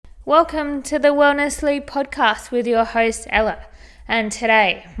Welcome to the Wellness League podcast with your host Ella. And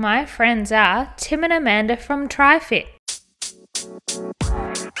today, my friends are Tim and Amanda from TriFit.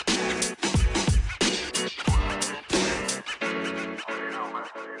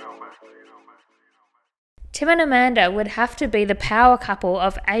 Tim and Amanda would have to be the power couple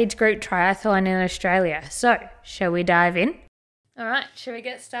of age group triathlon in Australia. So, shall we dive in? All right, shall we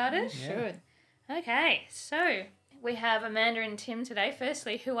get started? Sure. Okay, so we have Amanda and Tim today.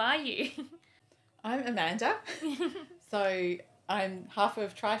 Firstly, who are you? I'm Amanda. So I'm half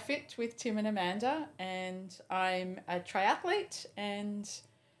of TriFit with Tim and Amanda, and I'm a triathlete, and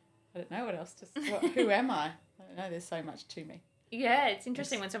I don't know what else who am I? I don't know, there's so much to me. Yeah, it's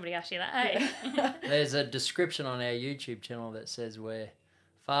interesting when somebody asks you that, hey? Yeah. There's a description on our YouTube channel that says we're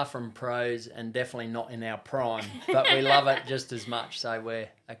far from pros and definitely not in our prime, but we love it just as much. So we're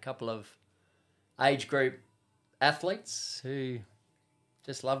a couple of age group athletes who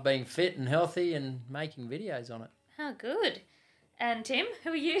just love being fit and healthy and making videos on it. Oh, good. And Tim,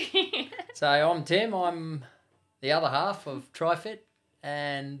 who are you? So I'm Tim. I'm the other half of TriFit,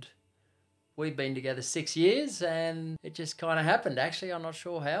 and we've been together 6 years, and it just kind of happened, actually. I'm not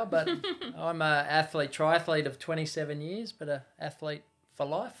sure how, but I'm an triathlete of 27 years, but an athlete for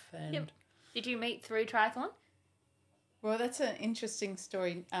life. And Yep. Did you meet through triathlon? Well, that's an interesting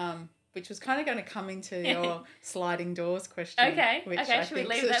story, which was kind of going to come into your sliding doors question. Okay, should we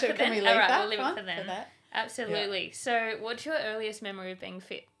leave that for then? Can we leave All right, that we'll leave it one for then. that? Absolutely. Yeah. So what's your earliest memory of being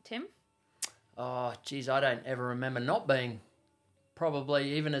fit, Tim? Oh, geez, I don't ever remember not being.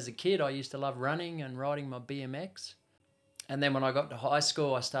 Probably even as a kid, I used to love running and riding my BMX. And then when I got to high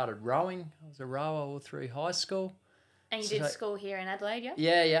school, I started rowing. I was a rower all through high school. And you did school here in Adelaide,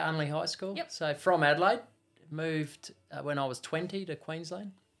 yeah? Yeah, Unley High School. Yep. So from Adelaide, moved when I was 20 to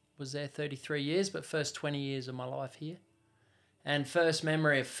Queensland. Was there 33 years, but first 20 years of my life here. And first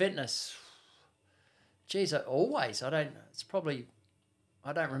memory of fitness, geez, I don't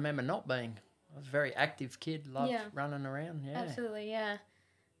remember not being. I was a very active kid, loved running around, yeah. Absolutely, yeah.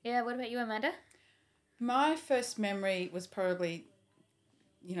 Yeah, what about you, Amanda? My first memory was probably,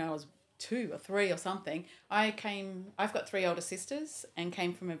 I was 2 or 3 or something. I've got 3 older sisters and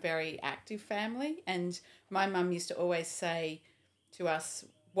came from a very active family, and my mum used to always say to us,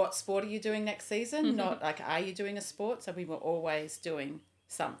 what sport are you doing next season? Not like, are you doing a sport? So we were always doing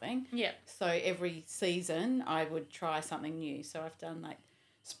something. Yeah. So every season I would try something new. So I've done like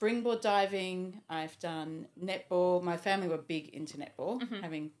springboard diving, I've done netball. My family were big into netball,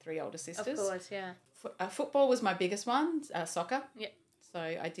 having 3 older sisters. Of course, yeah. Football was my biggest one, soccer. Yep. So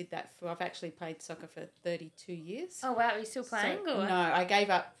I did that I've actually played soccer for 32 years. Oh, wow. Are you still playing? No, I gave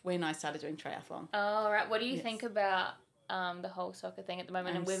up when I started doing triathlon. Oh, right. What do you think about the whole soccer thing at the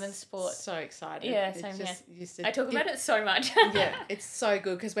moment in women's sport? So excited. Yeah, same here. I talk about it so much. Yeah, it's so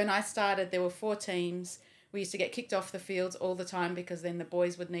good because when I started, there were 4 teams. We used to get kicked off the fields all the time because then the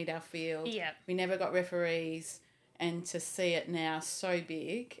boys would need our field. Yeah. We never got referees. And to see it now so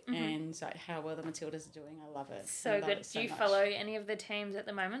big and like how well the Matildas are doing, I love it. So good. Do you follow any of the teams at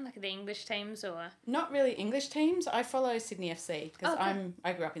the moment, like the English teams or? Not really English teams. I follow Sydney FC because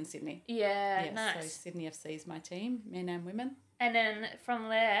I grew up in Sydney. Yeah, nice. So Sydney FC is my team, men and women. And then from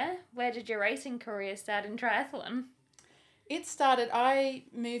there, where did your racing career start in triathlon? It started, I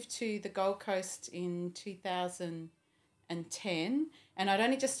moved to the Gold Coast in 2010 and I'd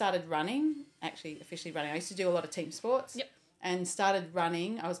only just started running, actually officially running. I used to do a lot of team sports. Yep. And started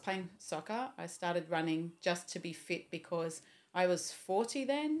running. I was playing soccer. I started running just to be fit because I was 40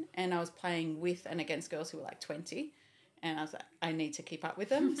 then and I was playing with and against girls who were like 20 and I was like, I need to keep up with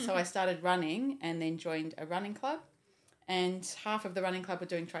them. So I started running and then joined a running club and half of the running club were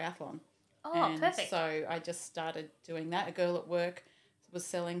doing triathlon. Oh, perfect. So I just started doing that. A girl at work was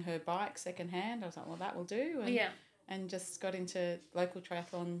selling her bike secondhand. I was like, well, that will do. And just got into local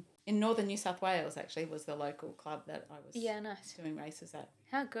triathlon in northern New South Wales, actually, was the local club that I was doing races at.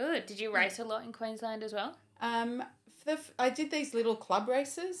 How good. Did you race a lot in Queensland as well? I did these little club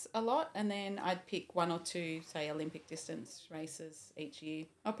races a lot and then I'd pick 1 or 2, say, Olympic distance races each year.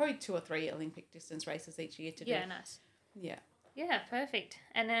 Or probably 2 or 3 Olympic distance races each year to do. Yeah, nice. Yeah. Yeah, perfect.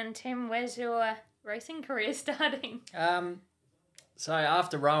 And then, Tim, where's your racing career starting? So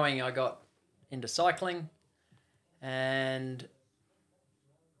after rowing, I got into cycling, and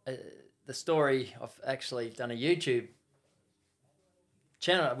the story, I've actually done a YouTube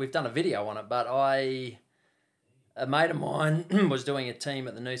channel. We've done a video on it, but a mate of mine was doing a team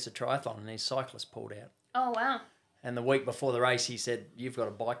at the Noosa Triathlon, and his cyclist pulled out. Oh, wow. And the week before the race, he said, "You've got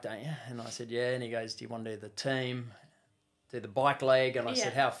a bike, don't you?" And I said, "Yeah." And he goes, "Do you want to do the team? Do the bike leg?" And I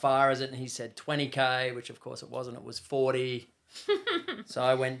said, "How far is it?" And he said 20K, which of course it wasn't. It was 40, So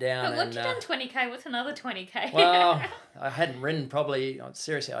I went down But and... once you've done 20K, what's another 20K? Well, I hadn't ridden probably...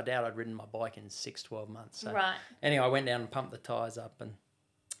 Seriously, I doubt I'd ridden my bike in 6-12 months. So Right. anyway, I went down and pumped the tyres up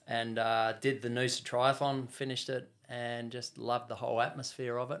and did the Noosa Triathlon, finished it, and just loved the whole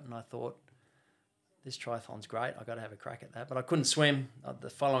atmosphere of it. And I thought, this triathlon's great. I've got to have a crack at that. But I couldn't swim. The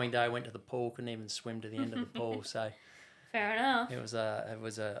following day, I went to the pool, couldn't even swim to the end of the pool. So Fair enough. it was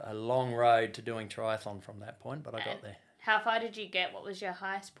a long road to doing triathlon from that point, but I got there. How far did you get? What was your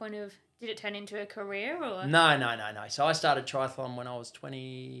highest point of... Did it turn into a career or...? No. So I started triathlon when I was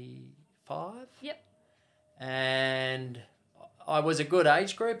 25. Yep. And I was a good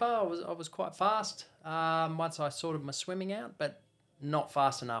age grouper. I was quite fast once I sorted my swimming out, but not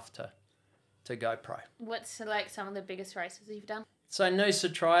fast enough to go pro. What's like some of the biggest races you've done? So Noosa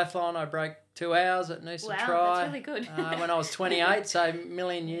Triathlon, I broke 2 hours at Noosa Wow, Tri. that's really good. When I was 28, so a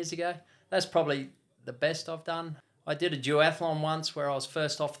million years ago. That's probably the best I've done. I did a duathlon once where I was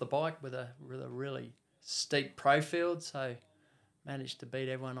first off the bike with a really steep pro field, so managed to beat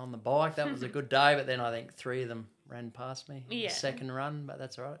everyone on the bike. That was a good day, but then I think 3 of them ran past me the second run, but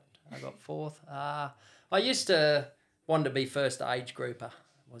that's all right. I got 4th. I used to want to be first age grouper,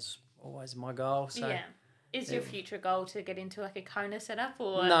 was always my goal. So yeah. Is your future goal to get into like a Kona setup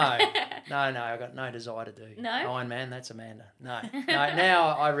or...? No, I got no desire to do. No? Ironman, that's Amanda. No, now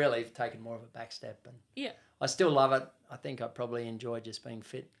I really have taken more of a back step. And Yeah. I still love it. I think I probably enjoy just being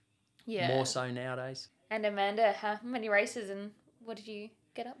fit Yeah. more so nowadays. And Amanda, how many races and what did you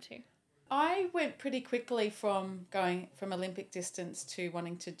get up to? I went pretty quickly from going from Olympic distance to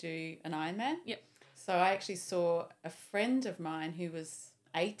wanting to do an Ironman. Yep. So I actually saw a friend of mine who was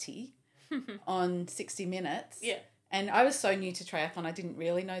 80 on 60 Minutes. Yeah. And I was so new to triathlon, I didn't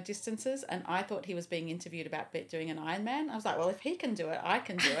really know distances. And I thought he was being interviewed about doing an Ironman. I was like, well, if he can do it, I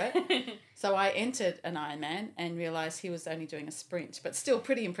can do it. So I entered an Ironman and realised he was only doing a sprint, but still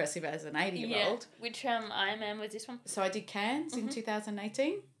pretty impressive as an 80-year-old. Yeah. Which Ironman was this one? So I did Cairns in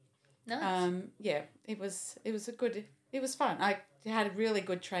 2018. Nice. Yeah, it was fun. I had a really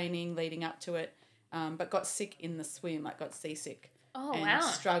good training leading up to it, but got sick in the swim, got seasick. Oh, and wow.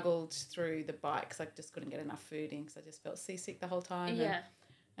 struggled through the bike because I just couldn't get enough food in because I just felt seasick the whole time. Yeah.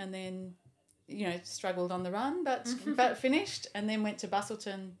 And then, struggled on the run, but finished, and then went to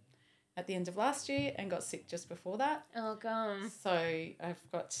Busselton at the end of last year and got sick just before that. Oh, gum. So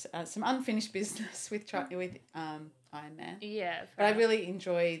I've got some unfinished business with Ironman. Yeah. But I really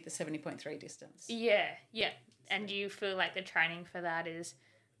enjoy the 70.3 distance. Yeah. And do you feel like the training for that is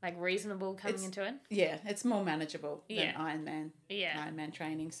like reasonable coming into it? Yeah, it's more manageable than Yeah. Ironman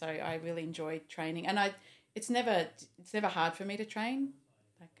training. So I really enjoy training, and it's never hard for me to train.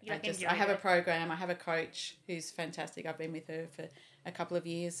 I have a program. I have a coach who's fantastic. I've been with her for a couple of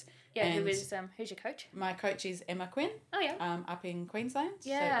years. Yeah, and who's your coach? my coach is Emma Quinn. Oh yeah. Up in Queensland.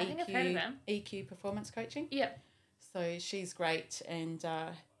 Yeah, so I think I've heard of them. EQ Performance Coaching. Yeah. So she's great and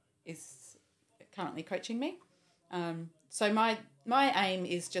is currently coaching me. So my aim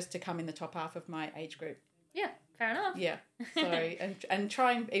is just to come in the top half of my age group. Yeah, fair enough. Yeah. So and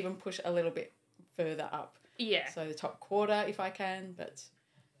try and even push a little bit further up. Yeah. So the top quarter if I can, but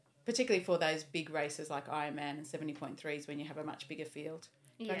particularly for those big races like Ironman and 70.3s when you have a much bigger field.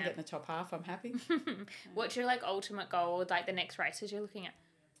 If I can get in the top half, I'm happy. What's your ultimate goal, the next races you're looking at?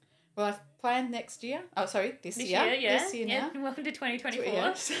 Well, I've planned next year. Oh, sorry, this year. Yeah. This year now. Welcome to 2024.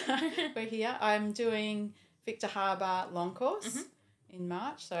 Yes. We're here. I'm doing Victor Harbour long course in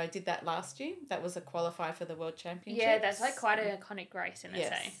March. So I did that last year. That was a qualifier for the World Championships. Yeah, that's quite an iconic race in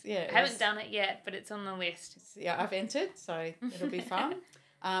yes. SA. Yeah, I haven't done it yet, but it's on the list. Yeah, I've entered, so it'll be fun.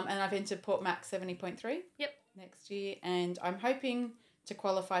 And I've entered Port Mac 70.3 next year. And I'm hoping to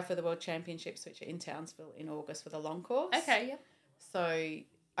qualify for the World Championships, which are in Townsville in August for the long course. Okay, yeah. So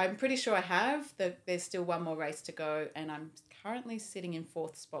I'm pretty sure I have. There's still one more race to go, and I'm currently sitting in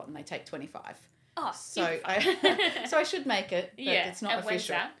 4th spot, and they take 25. Oh, so I should make it, but it's not and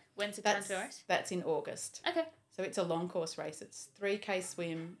official. When's the Townsville race? That's in August. Okay. So it's a long course race. It's 3K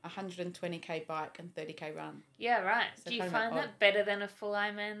swim, 120K bike, and 30K run. Yeah, right. So do you find that better than a full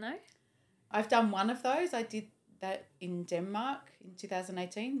Ironman though? I've done one of those. I did that in Denmark in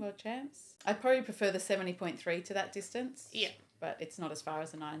 2018 World Champs. I probably prefer the 70.3 to that distance. Yeah. But it's not as far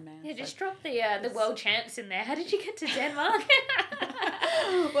as an Ironman. Yeah, just drop the World Champs in there. How did you get to Denmark?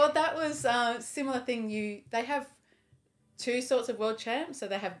 Well, that was a similar thing. They have 2 sorts of World Champs. So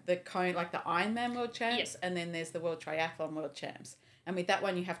they have the cone, like the Ironman World Champs, and then there's the World Triathlon World Champs. And with that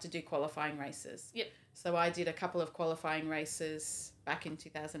one, you have to do qualifying races. Yep. So I did a couple of qualifying races back in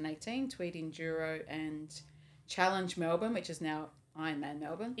 2018, Tweed Enduro and Challenge Melbourne, which is now Ironman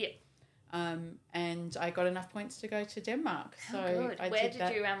Melbourne. Yep. And I got enough points to go to Denmark. How So good. I Where did did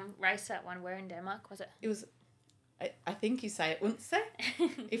that. you race that one? Where in Denmark was it? It was, I think you say it Odense.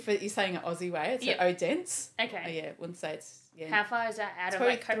 If you're saying it Aussie way, it's Yep. at Odense. Okay. Oh, yeah, Odense. It's How far is that out it's of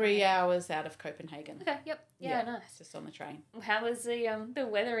probably like 3 Copenhagen? hours out of Copenhagen. Okay. Yep. Yeah. Nice. Just on the train. How was the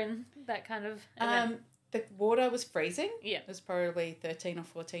weather in that kind of event? The water was freezing. Yeah. It was probably 13 or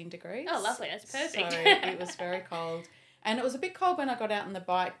 14 degrees. Oh, lovely. That's perfect. So it was very cold. And it was a bit cold when I got out on the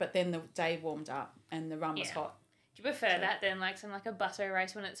bike, but then the day warmed up and the run was Yeah. hot. Do you prefer that than like some like a busso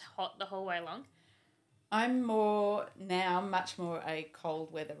race when it's hot the whole way long? I'm much more a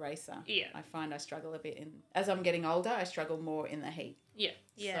cold weather racer. Yeah. I find I struggle a bit as I'm getting older, I struggle more in the heat. Yeah.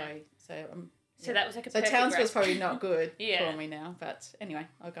 Yeah. So That was like a So perfect Townsville's race. probably not good Yeah. for me now, but anyway,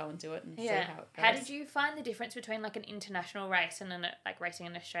 I'll go and do it and see Yeah. how it goes. How did you find the difference between like an international race and then like racing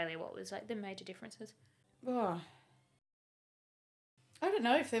in Australia? What was like the major differences? Oh, I don't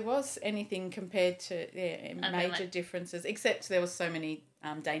know if there was anything compared to major differences, except there was so many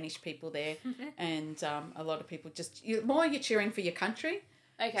Danish people there, and a lot of people you're cheering for your country.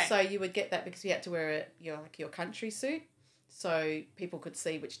 Okay. So you would get that because you had to wear your country suit, so people could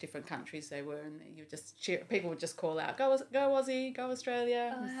see which different countries they were, and you just cheer. People would just call out, "Go Aussie, go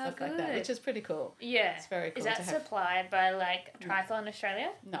Australia," and how stuff like that, good. which is pretty cool. Yeah. It's very cool. Is that to have. supplied by like Triathlon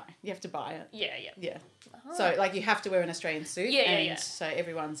Australia? No, you have to buy it. Yeah. Yeah. Yeah. Oh. So, like, you have to wear an Australian suit. Yeah. So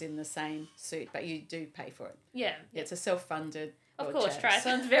everyone's in the same suit, but you do pay for it. Yeah. Yeah, it's a self-funded. Of World course, Champs.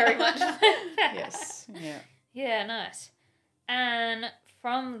 Triathlon's very much. Yes. Yeah. Yeah, nice. And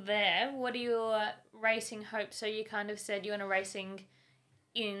from there, what are your racing hopes? So you kind of said you want to racing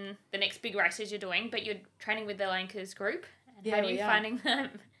in the next big races you're doing, but you're training with the Lankers group. And Yeah, how are we you are. finding them?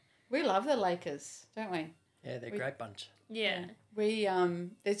 We love the Lakers, don't we? Yeah, they're a great bunch. Yeah. We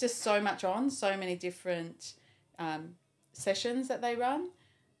there's just so much on, so many different sessions that they run,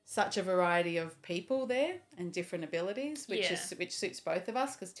 such a variety of people there and different abilities, which suits both of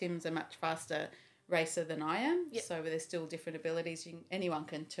us because Tim's a much faster racer than I am. Yep. So there's still different abilities. Anyone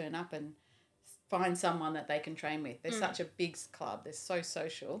can turn up and find someone that they can train with. They're such a big club. They're so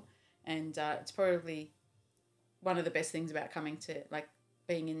social, and it's probably one of the best things about coming to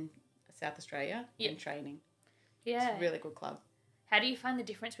being in South Australia and training. Yeah. It's a really good club. How do you find the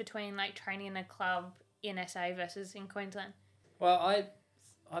difference between like training in a club in SA versus in Queensland? Well,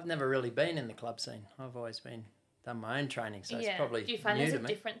 I've never really been in the club scene. I've always done my own training, so it's probably Do you find new there's to a me.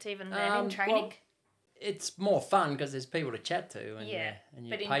 difference even then in training? Well, it's more fun because there's people to chat to and, and you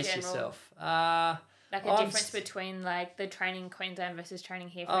but in pace general, yourself. Like a difference between like the training in Queensland versus training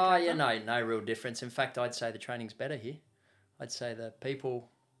here for triathlon? No real difference. In fact, I'd say the training's better here. I'd say the people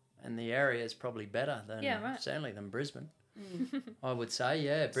and the area is probably better than certainly than Brisbane. I would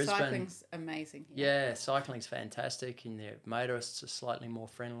say, Brisbane. Cycling's amazing here. Yeah, cycling's fantastic, and the motorists are slightly more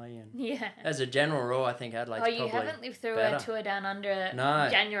friendly. And as Yeah. a general rule, I think Adelaide's probably you haven't lived through better. a tour down under No.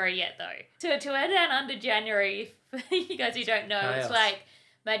 January yet, though. Tour down under January, for you guys who don't know, Chaos. it's like,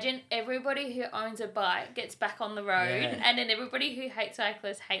 imagine everybody who owns a bike gets back on the road, Yeah. and then everybody who hates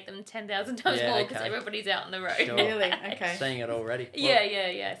cyclists hate them 10,000 times Yeah, more because okay. everybody's out on the road. Sure. Really? Okay. Seeing it already.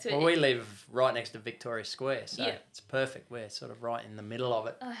 Yeah. So Well, we live right next to Victoria Square, so Yeah. it's perfect. We're sort of right in the middle of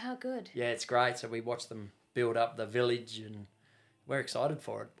it. oh, how good. Yeah, it's great. So we watch them build up the village, and we're excited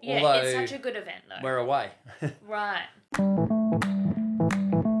for it. Yeah, Although it's such a good event, though. we're away. Right.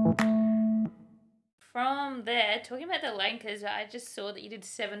 From there, talking about the Lankers, I just saw that you did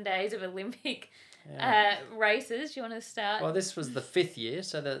 7 days of Olympic races. Do you want to start? Well, this was the 5th year,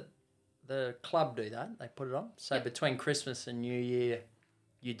 so the club do that. They put it on. So between Christmas and New Year,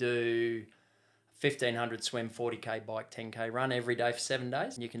 you do 1,500 swim, 40k bike, 10k run every day for 7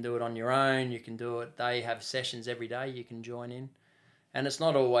 days. You can do it on your own. You can do it. They have sessions every day. You can join in. And it's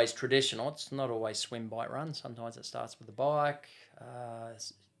not always traditional. It's not always swim, bike, run. Sometimes it starts with the bike.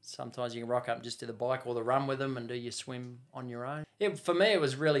 Sometimes you can rock up and just do the bike or the run with them and do your swim on your own. For me, it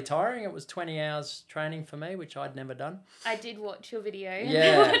was really tiring. It was 20 hours training for me, which I'd never done. I did watch your video.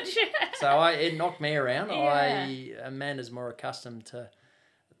 Yeah. So it knocked me around. Yeah. Amanda's more accustomed to,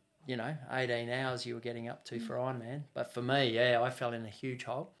 18 hours you were getting up to for Ironman. But for me, I fell in a huge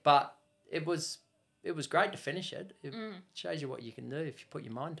hole. But it was great to finish it. It shows you what you can do if you put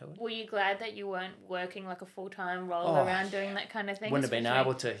your mind to it. Were you glad that you weren't working like a full-time role around doing that kind of thing? Wouldn't have been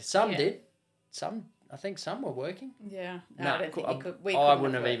able to. Some did. I think some were working. Yeah. No, I don't think you could. I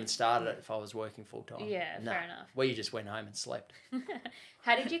wouldn't have even started it if I was working full time. Yeah, fair enough. We just went home and slept.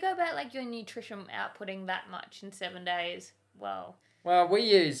 How did you go about like your nutrition outputting that much in 7 days? Well, we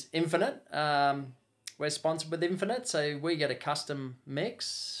use Infinite. We're sponsored with Infinite, so we get a custom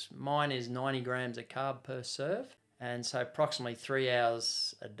mix. Mine is 90 grams of carb per serve, And so approximately 3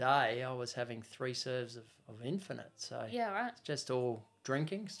 hours a day, I was having 3 serves of Infinite. So Yeah, right. it's just all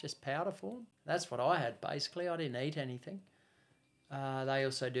drinking. It's just powder form. That's what I had, basically. I didn't eat anything. They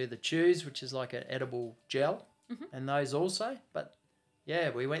also do the chews, which is like an edible gel, and those also. But, yeah,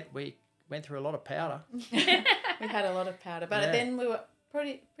 we went through a lot of powder. We had a lot of powder. But Yeah. then we were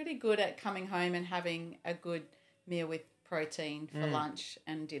pretty good at coming home and having a good meal with protein for lunch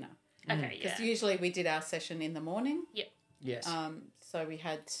and dinner. Okay, yeah. Because usually we did our session in the morning. Yes. So we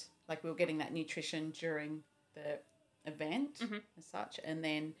had, like, we were getting that nutrition during the event as such, and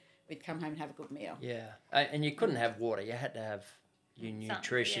then we'd come home and have a good meal. Yeah. And you couldn't have water. You had to have your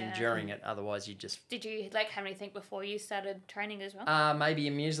nutrition yeah. during it. Otherwise, you just... Did you like have anything before you started training as well? maybe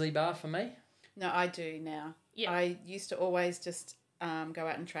a muesli bar for me. No, I do now. Yeah. I used to always just go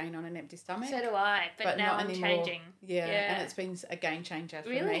out and train on an empty stomach. So do I, but now not I'm anymore. changing. Yeah, and it's been a game changer for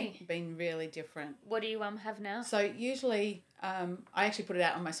me. Really? Been really different. What do you have now? So usually, I actually put it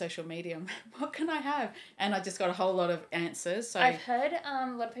out on my social media. What can I have? And I just got a whole lot of answers. So I've heard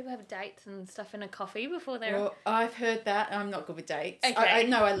a lot of people have dates and stuff in a coffee before they're... well, I've heard that. I'm not good with dates. Okay. I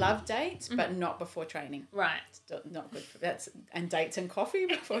know I love dates, but not before training. Right. It's not good for that. And dates and coffee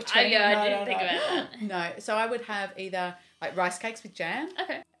before I training. didn't think about that. No. So I would have either like rice cakes with jam.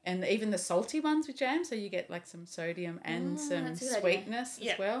 Okay. And even the salty ones with jam, so you get like some sodium and some that's a good idea. sweetness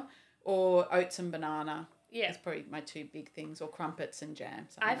Yeah. as well. Or oats and banana. Yeah. It's probably my 2 big things. Or crumpets and jam.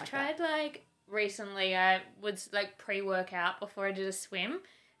 I've tried like recently, I was like pre-workout before I did a swim,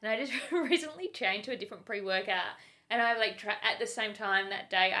 and I just recently changed to a different pre-workout, and I like at the same time that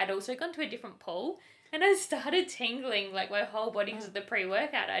day I'd also gone to a different pool, and I started tingling like my whole body because of the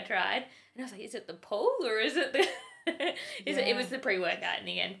pre-workout I tried, and I was like, is it the pool or is it the... It was the pre-workout in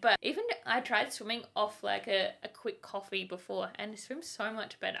the end. But even I tried swimming off like a quick coffee before, and it swims so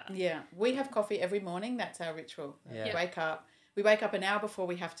much better. Yeah. We have coffee every morning. That's our ritual. Yeah. We wake up an hour before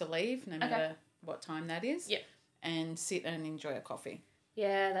we have to leave, no matter what time that is. Yep. And sit and enjoy a coffee.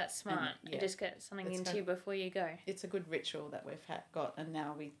 Yeah, that's smart. And, You just get something It's into good. you before you go. It's a good ritual that we've got, and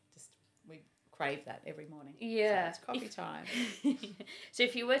now we crave that every morning. Yeah. So it's coffee time. So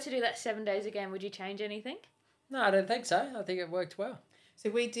if you were to do that 7 days again, would you change anything? No, I don't think so. I think it worked well. So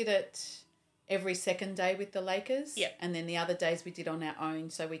we did it every second day with the Lakers. Yep. And then the other days we did on our own,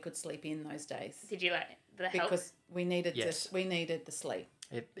 so we could sleep in those days. Did you like the help? Because we needed Yes. we needed the sleep.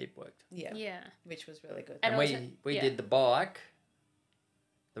 It worked. Yeah. Yeah. Which was really good. And And also- we yeah. did the bike,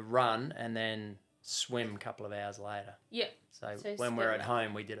 the run, and then swim a couple of hours later. Yeah. So So when we're split at that.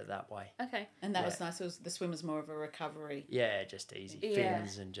 home, we did it that way. Okay. And that Yeah. was nice. The swim was more of a recovery. Yeah, just easy Yeah.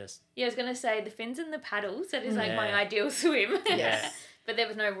 fins and just... Yeah, I was going to say the fins and the paddles, that is like Yeah. my ideal swim. Yeah. But there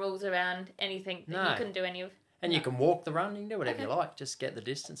was no rules around anything that No. you couldn't do any of. And you can walk the run, you can do whatever Okay. you like, just get the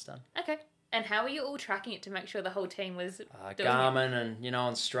distance done. Okay. And how were you all tracking it to make sure the whole team was doing it? Garmin and,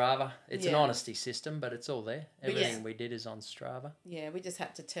 on Strava. It's an Yeah. honesty system, but it's all there. But Everything yes. we did is on Strava. Yeah, we just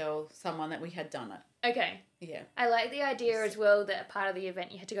had to tell someone that we had done it. Okay. Yeah. I like the idea as well that part of the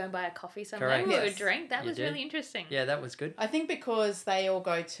event you had to go and buy a coffee somewhere Correct. or a Yes. drink. That You was did. really interesting. Yeah, that was good. I think because they all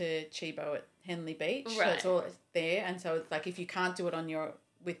go to Chibo at Henley Beach, so Right. it's all there, and so it's like if you can't do it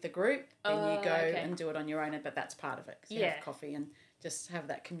with the group, then you go okay. and do it on your own. But that's part of it. 'Cause you Yeah. have coffee and just have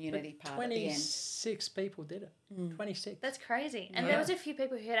that community But part at the end. 26 people did it. 26. That's crazy. And Yeah. there was a few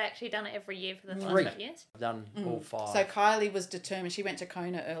people who had actually done it every year for the last Three. 5 years. I've done all 5. So Kylie was determined. She went to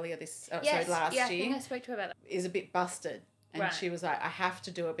Kona earlier last yeah, I year. think I spoke to her about that. Is a bit busted, and Right. she was like, "I have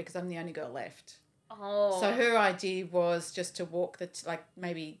to do it because I'm the only girl left." Oh. So her idea was just to walk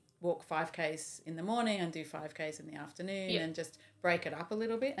maybe walk 5Ks in the morning and do 5Ks in the afternoon Yeah. and just break it up a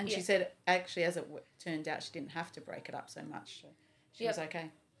little bit. And Yeah. she said actually as it turned out she didn't have to break it up so much. So she was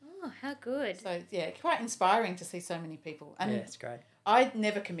okay. Oh, how good. So yeah, quite inspiring to see so many people. And yeah, it's great. I'd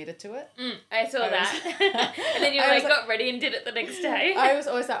never committed to it. I saw I was- that. And then you I was got ready and did it the next day. I was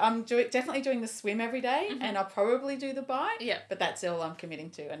always like, I'm definitely doing the swim every day, and I'll probably do the bike. Yeah. But that's all I'm committing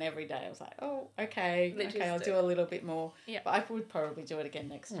to. And every day I was like, oh, okay, Literally I'll just do do a little bit more. Yeah. But I would probably do it again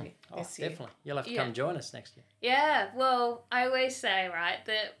next year. Oh, This year. definitely. You'll have to Yeah. come join us next year. Yeah, well, I always say, right,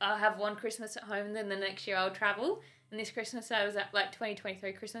 that I'll have one Christmas at home and then the next year I'll travel. And this Christmas I was at,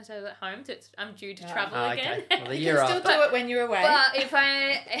 2023 Christmas I was at home, so I'm due to travel again. Okay. Well, the You year can still after. do it when you're away. But if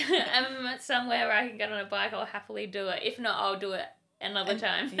I am somewhere where I can get on a bike, I'll happily do it. If not, I'll do it another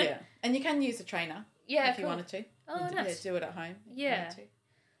time. Yeah. And you can use a trainer Yeah, if you cool. wanted to. Oh, Yeah, nice. do it at home. if you Yeah. wanted to.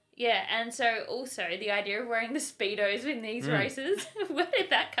 Yeah, and so also the idea of wearing the Speedos in these races, where did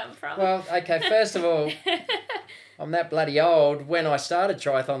that come from? Well, okay, first of all, I'm that bloody old. When I started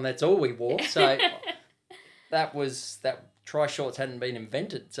triathlon, that's all we wore. So that tri shorts hadn't been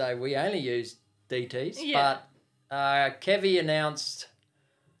invented. So we only used DTs. Yeah. Kevy announced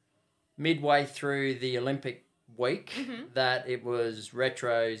midway through the Olympic week that it was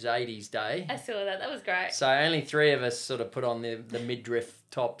Retro's 80s day. I saw that. That was great. So only 3 of us sort of put on the midriff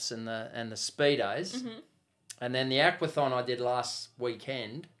tops and the speedos. And then the aquathon I did last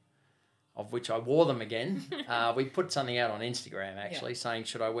weekend, of which I wore them again. We put something out on Instagram actually saying,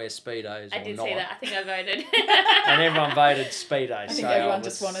 should I wear speedos or not? I did see that. I think I voted. And everyone voted speedos. I think everyone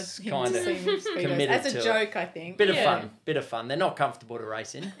just wanted him to see him speedos. As a joke, I think. Bit of fun. They're not comfortable to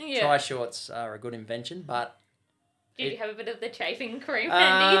race in. Tri-shorts are a good invention, but... Did you have a bit of the chafing cream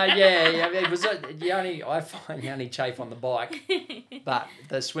handy? yeah. It was I find you only chafe on the bike, but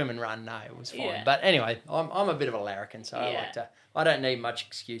the swim and run, no, it was fine. Yeah. But anyway, I'm a bit of a larrikin, so I don't need much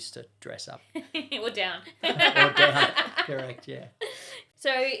excuse to dress up. Or down. Or down, correct, yeah.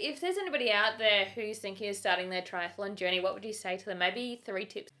 So if there's anybody out there who's thinking of starting their triathlon journey, what would you say to them? Maybe 3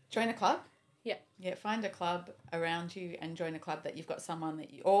 tips. Join a club. Yeah. Yeah, find a club around you and join a club that you've got someone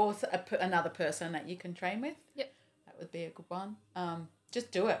that you, or another person that you can train with. Yep. Would be a good one.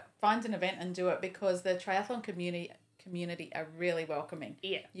 Just do it. Find an event and do it, because the triathlon community are really welcoming.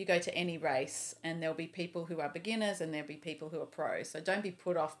 Yeah. You go to any race and there'll be people who are beginners and there'll be people who are pros. So don't be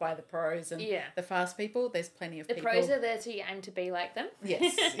put off by the pros and the fast people. There's plenty of people. The pros are there so you aim to be like them.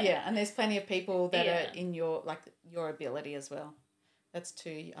 Yes, yeah. And there's plenty of people that are in your ability as well. That's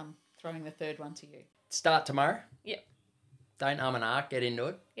 2. I'm throwing the 3rd one to you. Start tomorrow. Yep. Don't and ahh, get into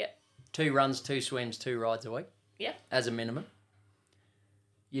it. Yep. 2 runs, 2 swims, 2 rides a week. Yeah. As a minimum.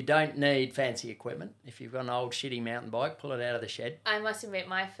 You don't need fancy equipment. If you've got an old shitty mountain bike, pull it out of the shed. I must admit,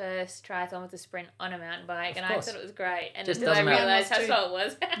 my first triathlon was a sprint on a mountain bike, and I thought it was great. And Just until I doesn't matter. realised how slow it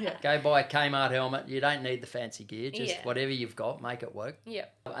was. Go buy a Kmart helmet. You don't need the fancy gear. Just whatever you've got, make it work. Yeah.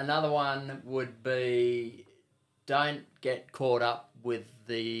 Another one would be, don't get caught up with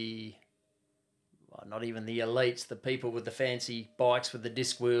the... not even the elites, the people with the fancy bikes with the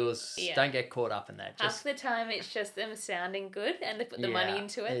disc wheels. Yeah. Don't get caught up in that. Half the time it's just them sounding good and they put the money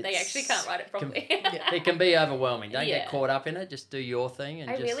into it. They actually can't ride it properly. It can be overwhelming. Don't get caught up in it. Just do your thing.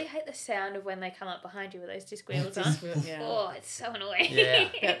 And I really hate the sound of when they come up behind you with those disc wheels on. Oh, it's so annoying.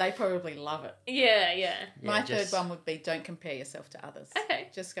 Yeah. They probably love it. Yeah. My 3rd one would be, don't compare yourself to others. Okay.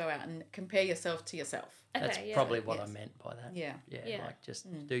 Just go out and compare yourself to yourself. That's probably what I meant by that. Yeah. Like just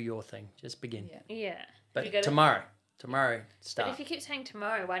do your thing. Just begin. Yeah. But tomorrow start. But if you keep saying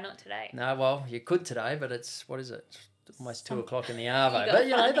tomorrow, why not today? No, well, you could today, but it's, what is it? It's almost 2 o'clock in the arvo.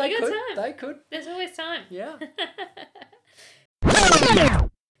 But they could. There's always time. Yeah.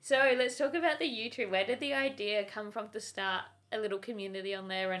 So let's talk about the YouTube. Where did the idea come from to start a little community on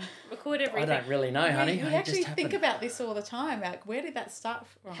there and record everything? I don't really know, honey. We actually think about this all the time. Like, where did that start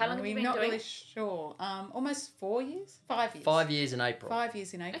from? How long have you been We're not doing? really sure. Almost 4 years? 5 years. 5 years in April. 5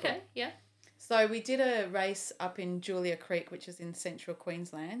 years in April. Okay, yeah. So we did a race up in Julia Creek, which is in central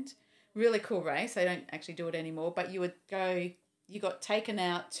Queensland. Really cool race. They don't actually do it anymore, but you got taken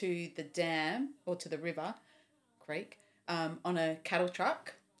out to the dam or to the river, creek, on a cattle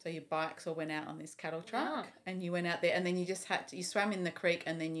truck. So your bikes all went out on this cattle truck and you went out there, and then you swam in the creek,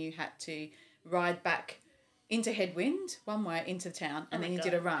 and then you had to ride back into headwind one way into town, and then you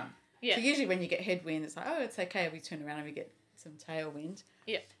did a run. Yeah. So usually when you get headwind, it's like, oh, it's okay. We turn around and we get some tailwind.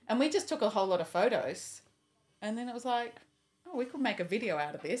 Yeah. And we just took a whole lot of photos, and then it was like, oh, we could make a video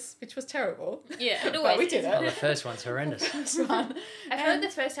out of this, which was terrible. Yeah, it always but we did it. Oh, the first one's horrendous. I feel like the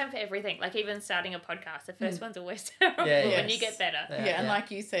first time for everything, like even starting a podcast, the first one's always terrible when you get better. And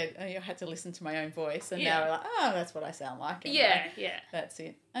like you said, I had to listen to my own voice, and now we're like, oh, that's what I sound like. And yeah. That's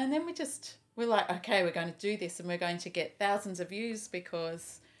it. And then we're like, okay, we're going to do this, and we're going to get thousands of views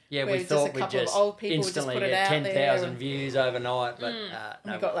because... Yeah, we thought we'd just old people instantly just put get 10,000 and... views overnight, but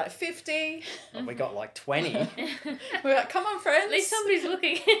we got like 50. We got like 20. We're like, come on, friends. At least somebody's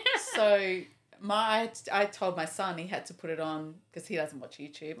looking. So I told my son he had to put it on because he doesn't watch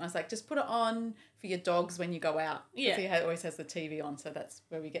YouTube. I was like, just put it on for your dogs when you go out. Because he always has the TV on, so that's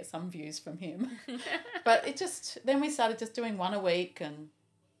where we get some views from him. But then we started just doing one a week, and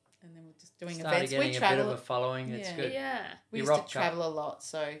then we're just doing events. We travel. A bit of a following. It's good. Yeah. We used to travel a lot,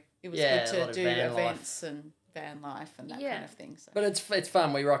 so it was good to do events and van life and that kind of thing. So. But it's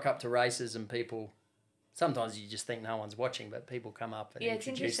fun. We rock up to races and people, sometimes you just think no one's watching, but people come up and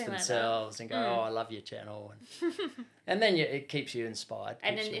introduce themselves and go, oh, I love your channel. And then it keeps you inspired.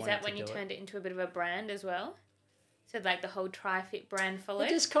 And then is that when you turned it into a bit of a brand as well? So like the whole TriFit brand followed? It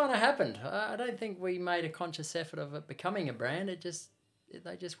just kind of happened. I don't think we made a conscious effort of it becoming a brand. They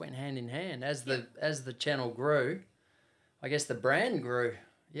just went hand in hand. As the channel grew, I guess the brand grew.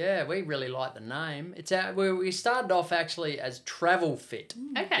 Yeah, we really like the name. We started off actually as Travel Fit.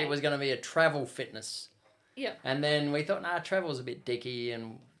 Okay. It was going to be a travel fitness Yeah. And then we thought, travel's a bit dicky,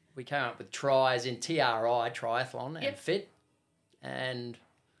 and we came up with tries in TRI, triathlon, and Yep. fit. And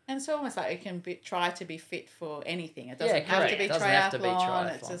it's almost like it can try to be fit for anything. It doesn't have correct. to be It doesn't triathlon. have to be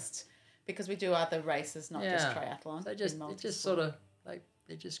triathlon. It's just because we do other races, not just triathlon. So in it just multi-sport. sort of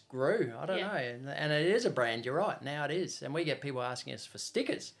it just grew. I don't know, and it is a brand. You're right. Now it is, and we get people asking us for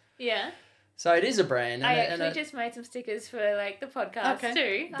stickers. Yeah. So it is a brand. I actually just made some stickers for like the podcast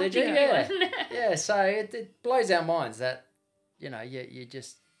too. Did you? Yeah. Yeah. So it blows our minds that you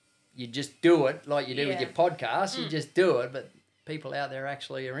just do it like you do with your podcast. You just do it, but people out there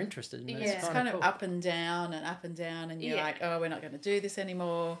actually are interested. And it's kind of up and down, and you're like, oh, we're not going to do this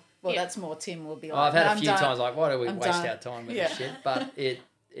anymore. Well, that's more Tim will be like. I've had a few times like, why do we waste done. our time with this shit? But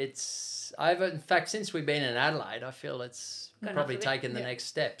it's in fact, since we've been in Adelaide, I feel it's probably taken the next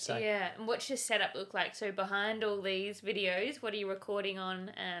step. So and what's your setup look like? So behind all these videos, what are you recording on,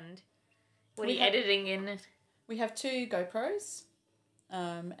 and what are you editing in? We have 2 GoPros.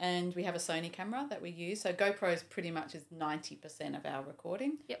 And we have a Sony camera that we use. So GoPros pretty much is 90% of our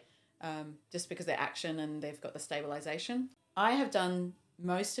recording. Yep. Just because they're action and they've got the stabilization. I have done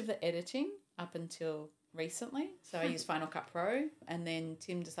most of the editing up until recently. So I use Final Cut Pro, and then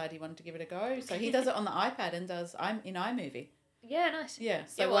Tim decided he wanted to give it a go. So he does it on the iPad and I'm in iMovie. Yeah, nice. Yeah.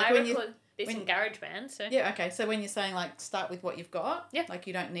 So well, I record this in GarageBand, so... Yeah, okay. So when you're saying, like, start with what you've got, yeah. like,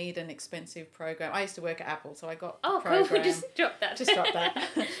 you don't need an expensive program. I used to work at Apple, so I got program. Cool. Just drop that.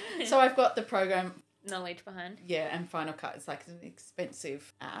 So I've got the program... knowledge behind. Yeah, and Final Cut is, like, an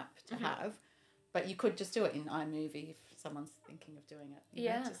expensive app to have. But you could just do it in iMovie if someone's thinking of doing it. You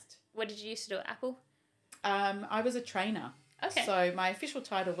know, What did you used to do at Apple? I was a trainer. Okay. So my official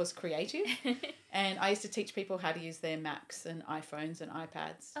title was creative, and I used to teach people how to use their Macs and iPhones and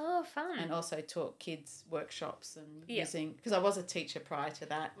iPads. Oh, fun. And also taught kids workshops and using, because I was a teacher prior to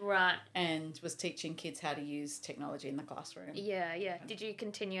that. Right. And was teaching kids how to use technology in the classroom. Yeah, yeah. Did you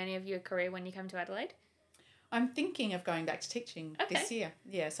continue any of your career when you came to Adelaide? I'm thinking of going back to teaching this year.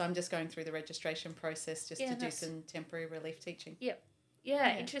 Yeah, so I'm just going through the registration process just to do some temporary relief teaching. Yep.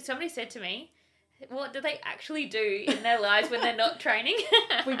 Yeah. Interesting. Somebody said to me, what do they actually do in their lives when they're not training?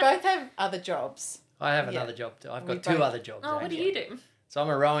 We both have other jobs. I have another job too. I've got 2 other jobs. Oh, what do you do? So I'm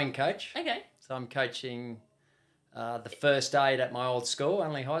a rowing coach. Okay. So I'm coaching the first aid at my old school,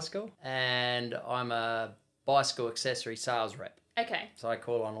 Only High School, and I'm a bicycle accessory sales rep. Okay. So I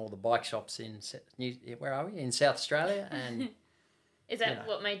call on all the bike shops in in South Australia, and is that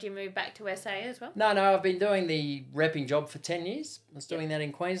what made you move back to SA as well? No, I've been doing the repping job for 10 years. I was doing that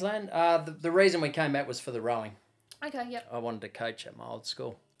in Queensland. The reason we came back was for the rowing. Okay, yep. I wanted to coach at my old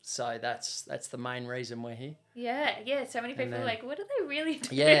school. So that's the main reason we're here. Yeah. So many people are like, what do they really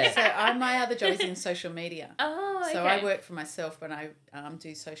do? Yeah. So my other job is in social media. Oh, okay. So I work for myself, but I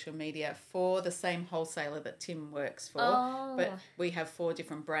do social media for the same wholesaler that Tim works for. Oh. But we have 4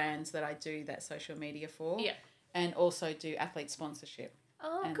 different brands that I do that social media for. Yeah. And also do athlete sponsorship.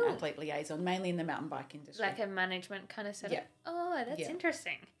 Oh, and cool. athlete liaison, mainly in the mountain bike industry. Like a management kind of setup? Yeah. Oh, that's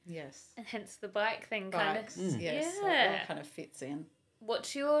interesting. Yes. And hence the bike thing Bikes, kind of... yes. So it all kind of fits in.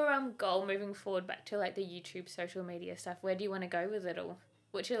 What's your goal moving forward back to like the YouTube social media stuff? Where do you want to go with it all?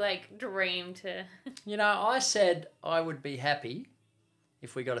 What's your like dream to... I said I would be happy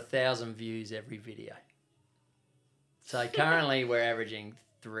if we got 1,000 views every video. So currently we're averaging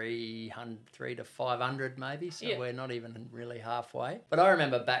 300 to 500 maybe, so we're not even really halfway. But I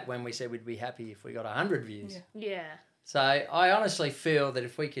remember back when we said we'd be happy if we got 100 views. Yeah. So I honestly feel that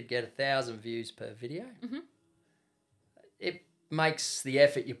if we could get 1,000 views per video, it makes the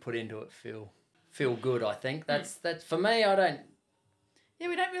effort you put into it feel good. I think that's for me. I don't. Yeah,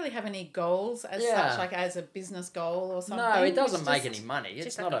 we don't really have any goals as such, like as a business goal or something. No, it doesn't make any money.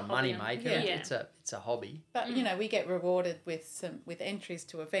 It's like not a a money hobby. maker. Yeah. It's a hobby. But we get rewarded with entries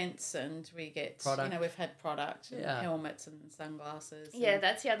to events, and we get product. We've had product, and helmets and sunglasses. Yeah,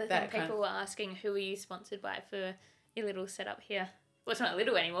 that's the other thing. that People were asking, who are you sponsored by for your little setup here? Well, it's not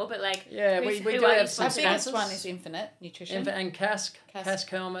little anymore, but like... Yeah, we who do are you have some Our sponsored by? biggest one is Infinite Nutrition. And Cask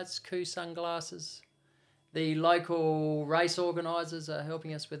helmets, Koo sunglasses. The local race organisers are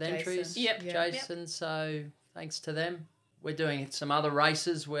helping us with entries. Yep. Jason, so thanks to them. We're doing some other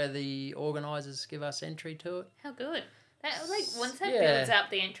races where the organisers give us entry to it. How good. That, like, once that builds up,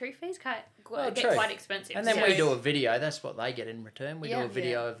 the entry fees get quite expensive. And then we do a video. That's what they get in return. We do a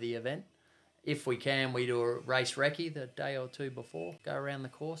video of the event. If we can, we do a race recce the day or 2 before, go around the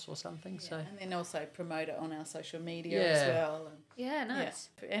course or something. Yeah, so and then also promote it on our social media as well. And yeah, nice.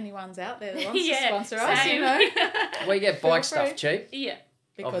 If anyone's out there that wants to sponsor same. us, we get bike Feel free. stuff cheap. Yeah.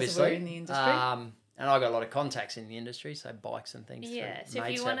 Because obviously. we're in the industry. And I got a lot of contacts in the industry, so bikes and things. Yeah, through so if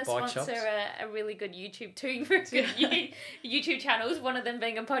mates you want at to bike sponsor shops. a really good YouTube, two good YouTube channels, one of them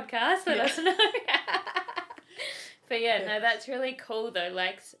being a podcast, let us know. But yeah, no, that's really cool though.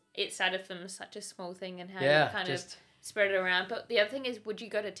 Like, it started from such a small thing and how you kind of spread it around. But the other thing is, would you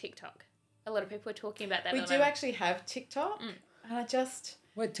go to TikTok? A lot of people are talking about that. We do actually have TikTok, and I just...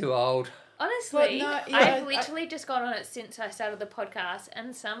 We're too old. Honestly, I've literally just got on it since I started the podcast,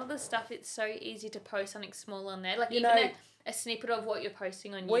 and some of the stuff, it's so easy to post something small on there. Like, a snippet of what you're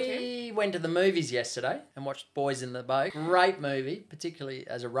posting on YouTube. We went to the movies yesterday and watched Boys in the Boat. Great movie, particularly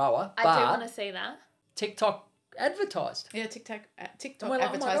as a rower. I do want to see that. TikTok advertised. Yeah, TikTok Like,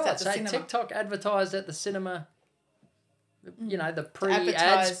 advertised at the cinema. TikTok advertised at the cinema. You know, the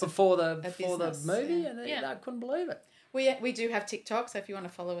pre-ads before the movie, and I couldn't believe it. We do have TikTok, so if you want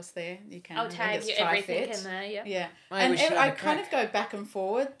to follow us there, you can. I'll tag you everything in there, Yeah. And I kind of go back and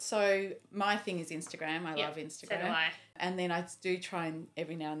forward. So my thing is Instagram. I love Instagram. So do I. And then I do try and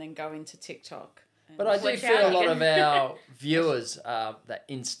every now and then go into TikTok. But I do feel a lot of our viewers are the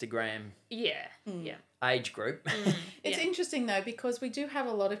Instagram age group. It's interesting though, because we do have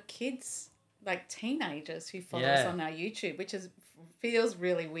a lot of kids, like teenagers, who follow us on our YouTube, which feels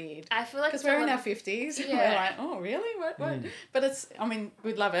really weird. I feel like because we're in our 50s. Yeah. We're like, oh really? What? But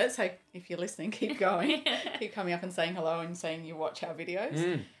we'd love it. So if you're listening, keep going. Keep coming up and saying hello and saying you watch our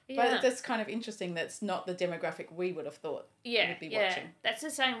videos. But that's kind of interesting. That's not the demographic we would have thought would be watching. That's the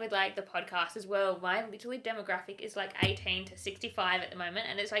same with like the podcast as well. My literally demographic is like 18 to 65 at the moment,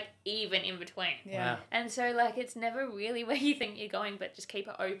 and it's like even in between. Yeah. Wow. And so like it's never really where you think you're going, but just keep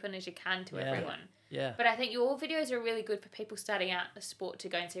it open as you can to everyone. Yeah. But I think your videos are really good for people starting out the sport to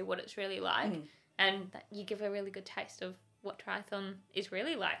go and see what it's really like, and you give a really good taste of what triathlon is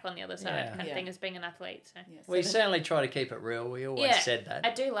really like on the other side kind of thing as being an athlete. So we certainly try to keep it real. We always said that.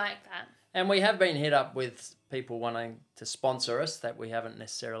 I do like that. And we have been hit up with people wanting to sponsor us that we haven't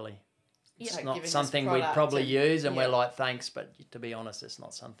necessarily. It's like not something we'd probably use, and we're like, thanks, but to be honest, it's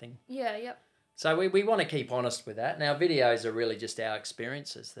not something. Yeah, yep. So we want to keep honest with that. Now, videos are really just our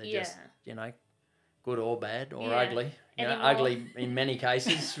experiences. They're just, good or bad or ugly. Ugly in many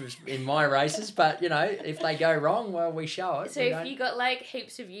cases in my races, but, if they go wrong, well, we show it. So if you got, like,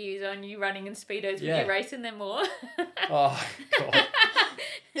 heaps of views on you running in Speedos, would you racing them more? Oh, God.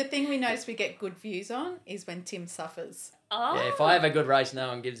 The thing we notice we get good views on is when Tim suffers. Oh. Yeah, if I have a good race, no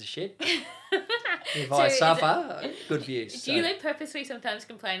one gives a shit. If I suffer, good views. Do you purposely sometimes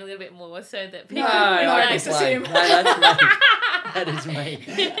complain a little bit more so that people... No, I complain. No, that's me. That is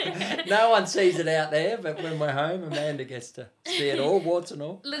me. No one sees it out there, but when we're home, Amanda gets to see it all, warts and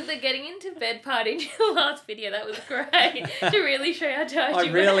all. Look, the getting into bed part in your last video, that was great to really show how tired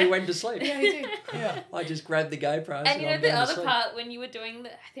you were. I really went to sleep. Yeah, you did. Yeah, I just grabbed the GoPro. And you know the other part when you were doing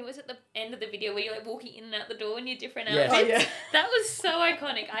I think it was at the end of the video where you're like walking in and out the door in your different outfits. Oh, yeah. That was so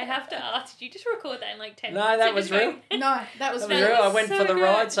iconic. I have to ask, did you just record that in like 10 minutes? No, that was real. No, that was real. I went so for the good.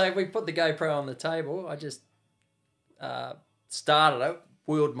 ride, so we put the GoPro on the table. I just started it,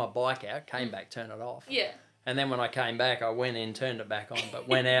 wheeled my bike out, came back, turned it off. Yeah. And then when I came back, I went in, turned it back on, but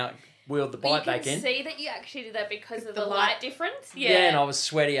went out, wheeled the bike back in. You can see that you actually did that because of the light difference. Yeah, and I was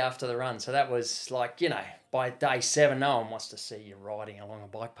sweaty after the run. So that was like, by day 7, no one wants to see you riding along a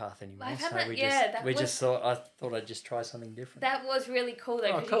bike path anymore. I thought I'd just try something different. That was really cool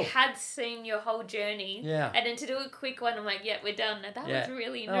though, because you had seen your whole journey. Yeah. And then to do a quick one, I'm like, we're done. That was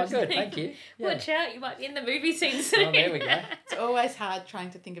really Oh, interesting. good, thank you. Yeah. Watch out, you might be in the movie scene soon. Oh, there we go. It's always hard trying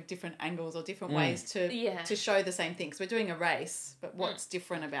to think of different angles or different ways to show the same thing. Because we're doing a race, but what's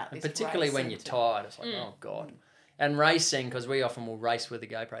different about this particularly race? when you're tired, it's like, oh, God. And racing, because we often will race with a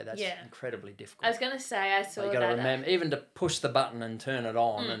GoPro, that's incredibly difficult. I was going to say, I saw that. You've got to remember, even to push the button and turn it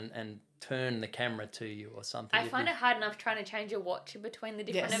on and turn the camera to you or something. I find it hard enough trying to change your watch in between the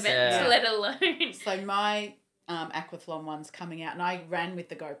different events, Yeah. let alone. So my aquathlon one's coming out, and I ran with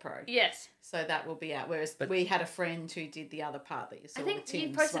the GoPro. Yes. So that will be out. Whereas we had a friend who did the other part that you saw. I think with Tim's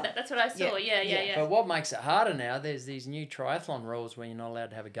you posted one. that. That's what I saw. Yeah. But what makes it harder now, there's these new triathlon rules where you're not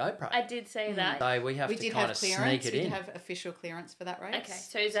allowed to have a GoPro. I did say that. So we have to kind of sneak it in. We did have official clearance for that race. Okay,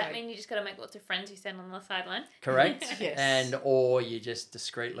 so does that mean you just got to make lots of friends who stand on the sideline? Correct. Yes. Or you just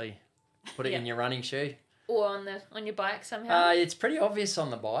discreetly put it in your running shoe. Or on your bike somehow? It's pretty obvious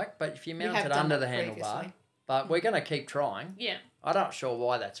on the bike, but if you mount it under the handlebar. But we're going to keep trying. Yeah. I'm not sure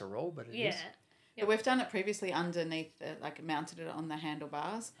why that's a rule, but it is. But we've done it previously underneath, mounted it on the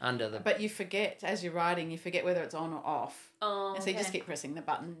handlebars. But you forget, as you're riding, whether it's on or off. Oh, and so you just keep pressing the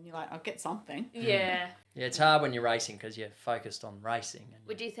button. You're like, I'll get something. Yeah. Yeah, it's hard when you're racing because you're focused on racing.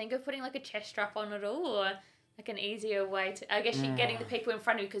 Would you think of putting like a chest strap on at all, or like an easier way to, I guess, you're getting the people in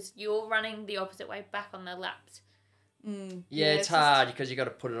front of you because you're running the opposite way back on the laps. Yeah, it's hard because you got to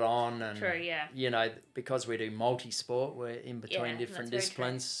put it on, and True, yeah. you know, because we do multi-sport, we're in between different that's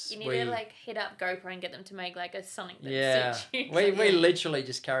very disciplines. true. You need to like hit up GoPro and get them to make like a something that Yeah, suits you. we literally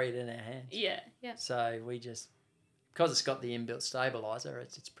just carry it in our hands. Yeah. So we just, because it's got the inbuilt stabilizer,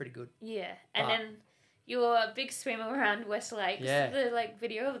 it's pretty good. Yeah, and then your big swim around West Lakes. Yeah. The like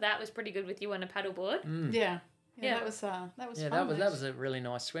video of that was pretty good with you on a paddleboard. Yeah, that was fun. That was a really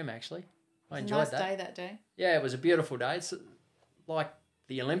nice swim actually. I enjoyed nice that. Day that day. Yeah, it was a beautiful day. It's like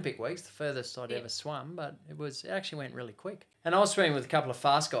the Olympic weeks, the furthest I'd ever swum, but it actually went really quick. And I was swimming with a couple of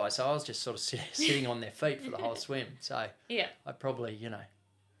fast guys, so I was just sort of sitting on their feet for the whole swim. So I probably, I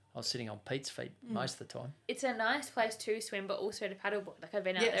was sitting on Pete's feet most of the time. It's a nice place to swim, but also to paddleboard. Like I've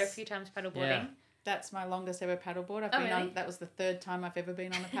been out there a few times paddleboarding. Yeah. That's my longest ever paddleboard. I've been on. That was the third time I've ever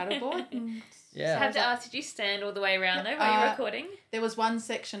been on a paddleboard. Yeah. So I have to ask, did you stand all the way around though while you were recording? There was one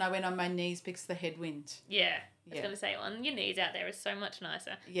section I went on my knees because of the headwind. Yeah. I was going to say, on your knees out there is so much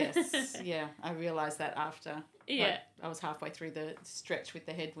nicer. Yes. Yeah. I realised that after. Yeah. Like, I was halfway through the stretch with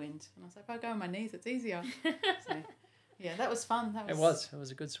the headwind. And I was like, if I go on my knees, it's easier. So, yeah, that was fun. It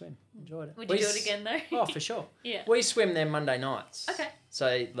was a good swim. Enjoyed it. Would you do it again though? Oh, for sure. Yeah. We swim there Monday nights. Okay.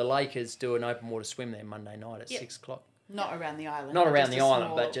 So the Lakers do an open water swim there Monday night at 6 o'clock. Not around the island. Not around the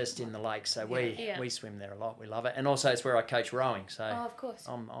island, but just in the lake. So we swim there a lot. We love it. And also it's where I coach rowing. So of course.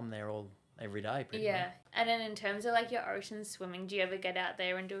 I'm there every day pretty much. And then in terms of like your ocean swimming, do you ever get out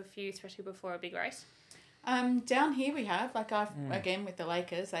there and do a few, especially before a big race? Down here we have, like again with the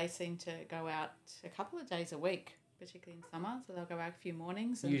Lakers, they seem to go out a couple of days a week, particularly in summer. So they'll go out a few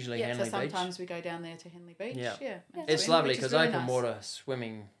mornings. And usually Henley Beach. So sometimes we go down there to Henley Beach. Yeah. It's lovely because really open water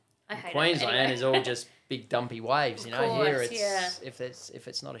swimming in Queensland is all just big dumpy waves. Of course, here it's if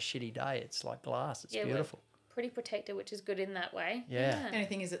it's not a shitty day, it's like glass. It's beautiful. Pretty protected, which is good in that way. Yeah. The only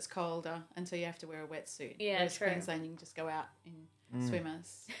thing is it's colder, and so you have to wear a wetsuit. Yeah, whereas true. Queensland, you can just go out in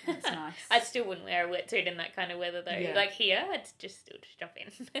swimmers. It's nice. I still wouldn't wear a wetsuit in that kind of weather though. Yeah. Like here, I'd just still jump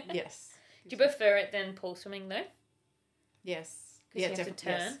in. Yes. Do you prefer it than pool swimming though? Yes. Because you have to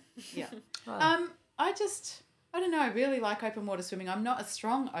turn. Yes. Yeah. I don't know. I really like open water swimming. I'm not a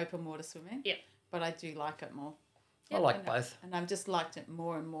strong open water swimming. Yeah. But I do like it more. I like both. And I've just liked it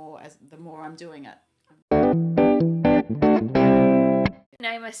more and more as the more I'm doing it.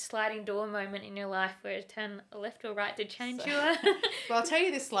 Name a sliding door moment in your life where a turn left or right did change you. Well, I'll tell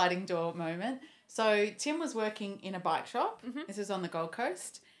you this sliding door moment. So Tim was working in a bike shop. Mm-hmm. This is on the Gold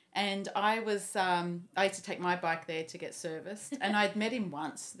Coast. And I had to take my bike there to get serviced. And I'd met him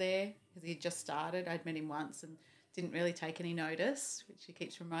once there because he had just started. I'd met him once and didn't really take any notice, which he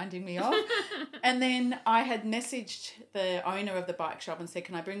keeps reminding me of. And then I had messaged the owner of the bike shop and said,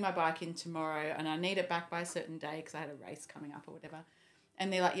 can I bring my bike in tomorrow? And I need it back by a certain day because I had a race coming up or whatever.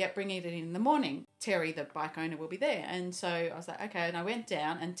 And they're like, yep, bring it in the morning. Terry, the bike owner, will be there. And so I was like, okay. And I went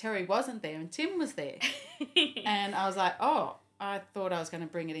down and Terry wasn't there and Tim was there. And I was like, oh, I thought I was going to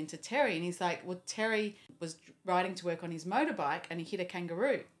bring it into Terry. And he's like, well, Terry was riding to work on his motorbike and he hit a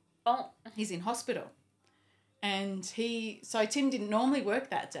kangaroo. Oh. He's in hospital. And so Tim didn't normally work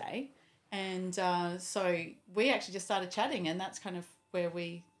that day. And so we actually just started chatting and that's kind of where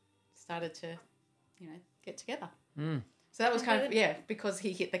we started to, get together. Mm. So that was kind of, because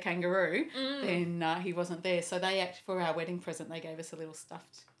he hit the kangaroo, then he wasn't there. So they actually, for our wedding present, they gave us a little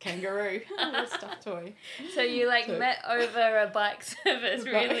stuffed kangaroo, a little stuffed toy. So you met over a bike service,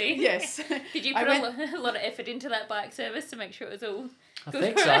 really? Yes. Did you put a lot of effort into that bike service to make sure it was all I good?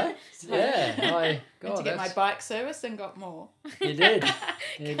 think so. Yeah. I went to get my bike serviced and got more. You did.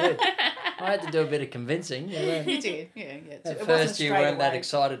 You did. I had to do a bit of convincing. You did, yeah. At first you weren't that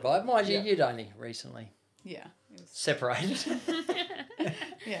excited by it. Mind you, you'd only recently separated.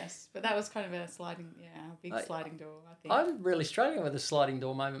 Yes, but that was kind of a sliding door, I think. I'm really struggling with a sliding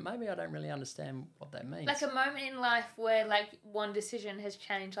door moment. Maybe I don't really understand what that means. Like a moment in life where one decision has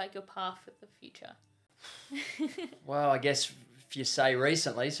changed your path for the future. Well, I guess if you say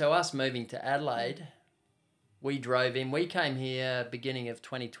recently, so us moving to Adelaide, we drove in. We came here beginning of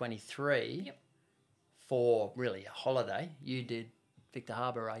 2023 for really a holiday. You did Victor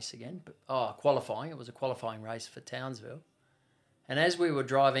Harbour race again, but qualifying. It was a qualifying race for Townsville. And as we were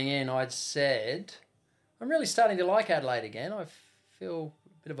driving in, I'd said, I'm really starting to like Adelaide again. I feel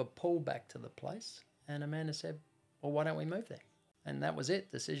a bit of a pull back to the place. And Amanda said, well, why don't we move there? And that was it.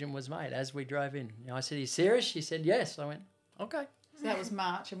 Decision was made as we drove in. I said, are you serious? She said, yes. I went, okay. So that was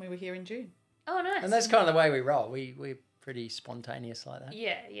March and we were here in June. Oh, nice. And that's kind of the way we roll. We're pretty spontaneous like that.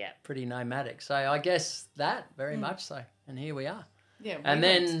 Yeah. Pretty nomadic. So I guess that very much so. And here we are. Yeah, we and weren't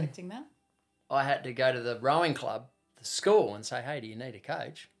then expecting that. I had to go to the rowing club, the school, and say, hey, do you need a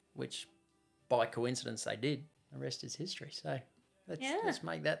coach? Which, by coincidence, they did. The rest is history. So let's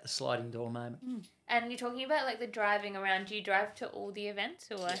make that the sliding door moment. And you're talking about like the driving around. Do you drive to all the events,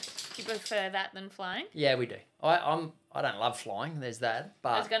 or do you prefer that than flying? Yeah, we do. I don't love flying. There's that, but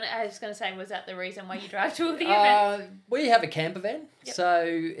I was gonna say, was that the reason why you drive to all the events? We have a camper van, Yep. so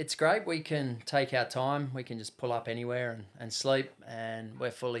it's great. We can take our time. We can just pull up anywhere and sleep, and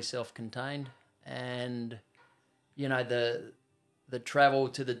we're fully self-contained. And you know, the travel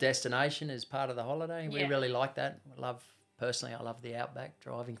to the destination is part of the holiday. We really like that. Personally, I love the outback,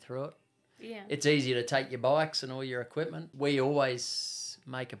 driving through it. Yeah. It's easier to take your bikes and all your equipment. We always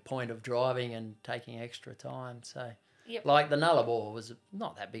make a point of driving and taking extra time. So, like the Nullarbor was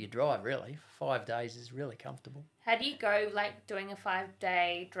not that big a drive, really. 5 days is really comfortable. How do you go, like, doing a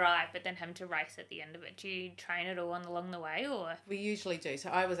 5-day drive but then having to race at the end of it? Do you train it all along the way, or...? We usually do. So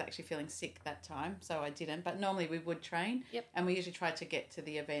I was actually feeling sick that time, so I didn't. But normally we would train. Yep. And we usually tried to get to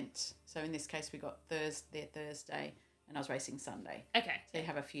the event. So in this case, we got Thursday, and I was racing Sunday. Okay. So you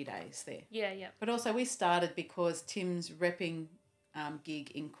have a few days there. Yeah, yeah. But also we started because Tim's repping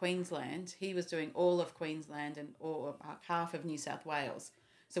gig in Queensland. He was doing all of Queensland and half of New South Wales.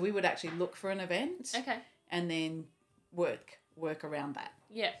 So we would actually look for an event. Okay. And then work around that.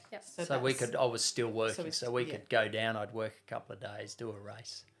 Yeah, yeah. So I was still working, so we could go down. I'd work a couple of days, do a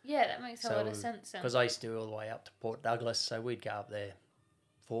race. Yeah, that makes a lot of sense. Because I used to do all the way up to Port Douglas, so we'd go up there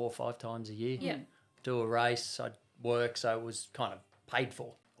 4 or 5 times a year. Yeah. Do a race, I'd work, so it was kind of paid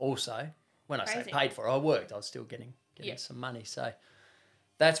for. Also, when I say Crazy. paid for, I worked. I was still getting some money. So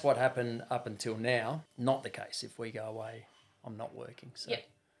that's what happened up until now. Not the case. If we go away, I'm not working. So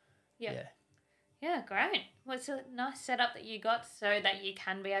Yeah. Yeah, great. Well, it's a nice setup that you got so that you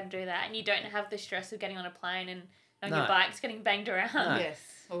can be able to do that and you don't have the stress of getting on a plane and on your bike's getting banged around. No. Yes,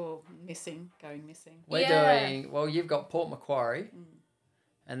 or going missing. We're doing, well, you've got Port Macquarie,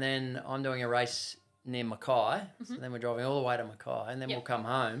 and then I'm doing a race near Mackay, so then we're driving all the way to Mackay, and then we'll come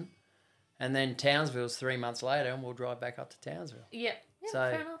home, and then Townsville's 3 months later, and we'll drive back up to Townsville. Yeah, So,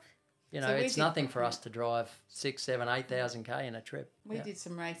 fair enough. You know, So it's nothing for us to drive 6, 7, 8,000 K in a trip. We did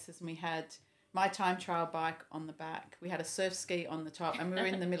some races and we had my time trial bike on the back. We had a surf ski on the top, and we were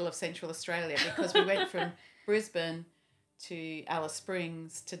in the middle of Central Australia because we went from Brisbane to Alice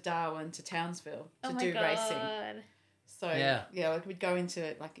Springs to Darwin to Townsville to do racing. So we'd go into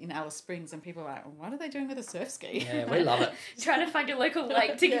it like in Alice Springs, and people were like, "What are they doing with a surf ski?" Yeah, we love it. Trying to find your local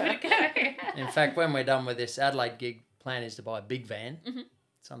lake to give it a go. In fact, when we're done with this Adelaide gig, plan is to buy a big van,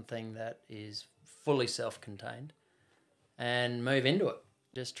 something that is fully self-contained, and move into it.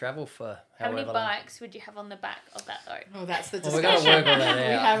 Just travel for How many long. bikes would you have on the back of that though? Oh, that's the Well, discussion. we've got to work all that out.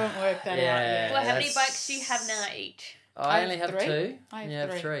 We haven't worked that out yet. Well, how many bikes do you have now each? I only have 2. I You have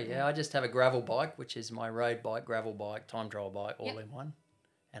have 3. Yeah. Yeah, I just have a gravel bike, which is my road bike, gravel bike, time trial bike, all in one,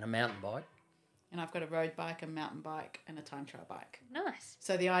 and a mountain bike. And I've got a road bike, a mountain bike, and a time trial bike. Nice.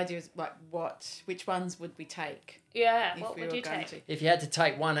 So the idea is like, which ones would we take? Yeah, If what we would were you going take? If you had to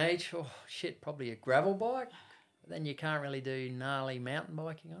take one each, probably a gravel bike. Then you can't really do gnarly mountain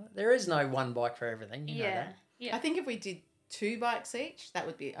biking on it. There is no one bike for everything. You know that. Yeah. I think if we did 2 bikes each, that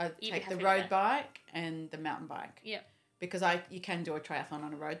would be. I'd You'd be take the happy with road that. bike and the mountain bike. Yeah. Because you can do a triathlon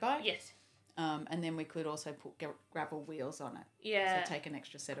on a road bike. Yes. And then we could also put gravel wheels on it. Yeah. So take an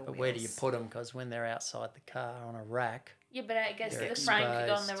extra set of But wheels. where do you put them? Because when they're outside the car on a rack, Yeah, but I guess They're the frame could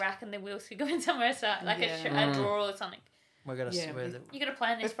go on the exposed. rack and the wheels could go in somewhere, so like Yeah. a drawer or something. we're gonna. Yeah, You got to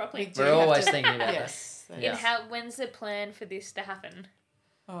plan this We properly. do We're have always to- thinking about yes. that. And Yeah. when's the plan for this to happen?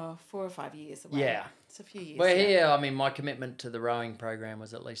 4 or 5 years away. Yeah. It's a few years. We're yeah. here. I mean, my commitment to the rowing program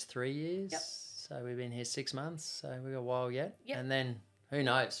was at least 3 years. Yep. So we've been here 6 months. So we've got a while yet. Yep. And then who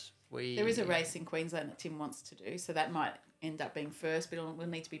knows? There is a race in Queensland that Tim wants to do, so that might end up being first, but we'll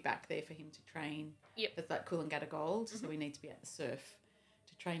need to be back there for him to train. Yep. It's like Coolangatta Gold, so we need to be at the surf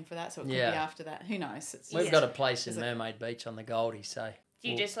to train for that, so it could Yeah. be after that. Who knows? We've Yeah. got a place in Is it- Mermaid Beach on the Goldie, so Do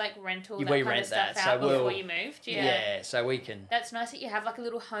you we'll- just like rent all Yeah, that we kind rent of stuff that, out so before we'll- you moved? yeah, so we can That's nice that you have like a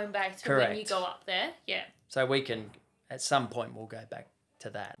little home base for when you Correct. go up there. Yeah. at some point we'll go back to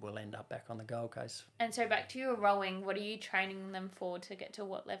that. We'll end up back on the Gold Coast. And so back to your rowing, what are you training them for to get to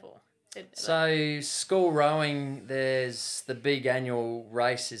what level? So school rowing, there's the big annual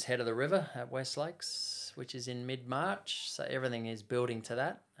race is Head of the River at West Lakes, which is in mid-March. So everything is building to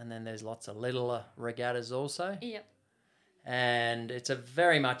that. And then there's lots of little regattas also. Yep. And it's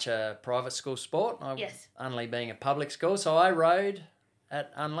very much a private school sport. Yes. Unley being a public school. So I rowed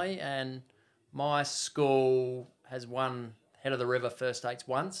at Unley, and my school has won Head of the River first states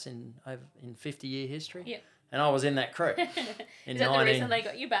once in 50-year history. Yep. And I was in that crew. Is that the reason they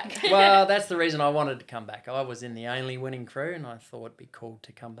got you back? Well, that's the reason I wanted to come back. I was in the only winning crew, and I thought it'd be cool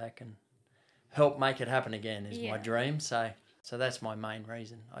to come back and help make it happen again is my dream. So that's my main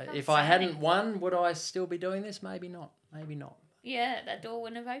reason. If I hadn't won, would I still be doing this? Maybe not. Maybe not. Yeah, that door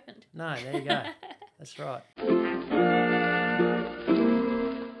wouldn't have opened. No, there you go. That's right.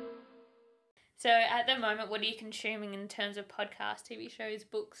 So at the moment, what are you consuming in terms of podcasts, TV shows,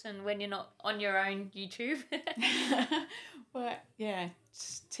 books, and when you're not on your own YouTube? Well, yeah,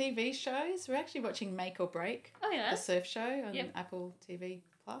 TV shows. We're actually watching Make or Break, the surf show on Apple TV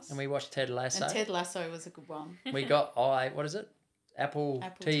Plus. And we watched Ted Lasso. And Ted Lasso was a good one. We got, what is it? Apple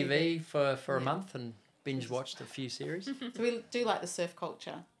TV for a month and binge watched a few series. So we do like the surf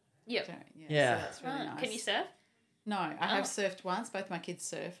culture. Yep. So, Yeah. So that's really nice. Can you surf? No, I have surfed once. Both my kids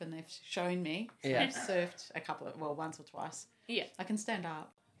surf and they've shown me. So Yeah. I've surfed once or twice. Yeah. I can stand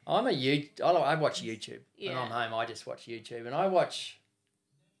up. I watch YouTube. When I'm home, I just watch YouTube. And I watch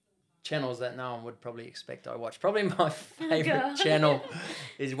channels that no one would probably expect I watch. Probably my favourite channel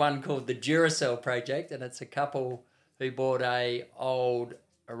is one called the Duracell Project, and it's a couple who bought a old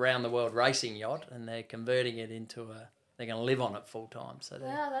around the world racing yacht, and they're converting it into they're going to live on it full time. So they're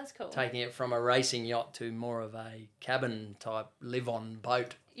that's cool. taking it from a racing yacht to more of a cabin type live on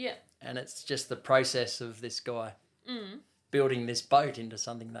boat. Yeah. And it's just the process of this guy building this boat into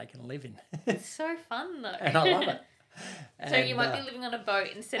something they can live in. It's so fun though. And I love it. So you might be living on a boat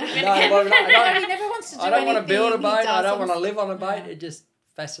instead of in a No, cabin. well, He never wants to do I don't want to build a anything. boat. He I don't does want to on- live on a boat. Yeah. It just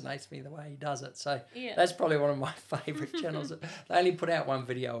fascinates me the way he does it. So Yeah. that's probably one of my favourite channels. They only put out one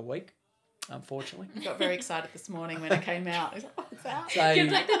video a week, unfortunately. I got very excited this morning when it came out. I was like, oh, it's out. So You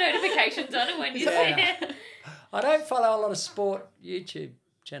have like the notifications on it when you see it. I don't follow a lot of sport YouTube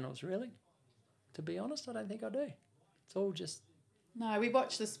channels, really. To be honest, I don't think I do. It's all just... No, we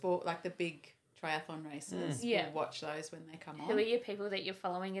watch the sport, like the big triathlon races. Yeah. We'll watch those when they come on. Who are your people that you're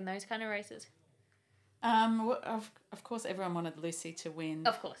following in those kind of races? Of course, everyone wanted Lucy to win.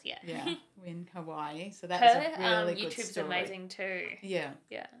 Of course, yeah. Yeah, win Hawaii. So that was a really good YouTube's story. amazing too. Yeah.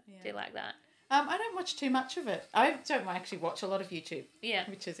 Yeah, do you like that? I don't watch too much of it. I don't actually watch a lot of YouTube. Yeah.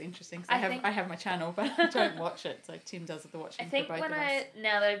 Which is interesting. So I I have my channel, but I don't watch it. So Tim does the watching I think for both when of us.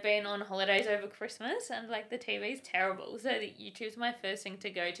 now they've been on holidays over Christmas and like the TV's terrible, so the YouTube's my first thing to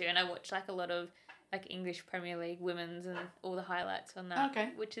go to, and I watch like a lot of like English Premier League women's and all the highlights on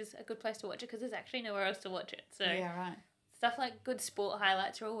that, which is a good place to watch it because there's actually nowhere else to watch it. So yeah, right. stuff like good sport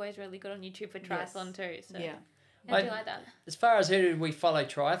highlights are always really good on YouTube for triathlon too. So Yeah. I do like that. As far as who do we follow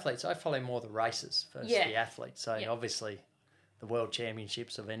triathletes, I follow more the races versus Yeah. the athletes. So obviously the world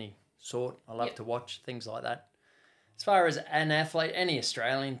championships of any sort, I love to watch, things like that. As far as an athlete, any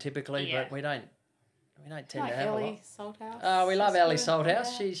Australian typically, but we don't tend Like to have a lot. Ellie Salthouse. Oh, we love She's Ellie good.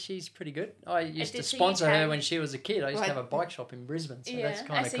 Salthouse. Yeah. She's pretty good. I used to did see sponsor you her tag- when she was a kid. I used to have a bike shop in Brisbane, so that's I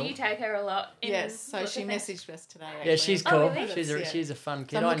kind of see cool. you tag her a lot. In Yes, so lots she of things. messaged us today. Yeah, she's cool. really? She's a fun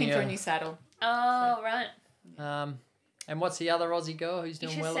kid. So I'm I looking knew for her. a new saddle. Oh, right. And what's the other Aussie girl who's You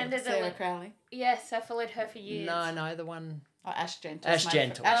doing should well? send her the Sarah link. Crowley. Yes, I followed her for years. No, the one. Oh, Ash Gentle. Ash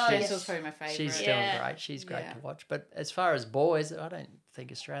Gentle. Ash Oh, Gentle's yes. probably my favourite. She's doing Yeah. great. She's great Yeah. to watch. But as far as boys, I don't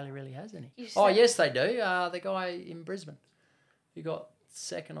think Australia really has any. You Oh, said- yes, they do. The guy in Brisbane who got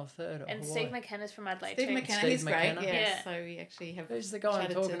second or third at And Hawaii. Steve McKenna's from Adelaide Steve too. McKenna, Steve he's great. McKenna. Yes. Yeah. So we actually have. Who's the guy I'm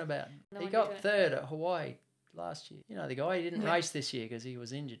chatted talking to- about? No He one got knew it. third at Hawaii last year. You know, the guy, he didn't race this year because he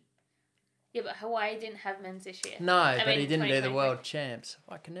was injured. Yeah, but Hawaii didn't have men's this year. No, I but mean, he didn't do the 2023. world champs.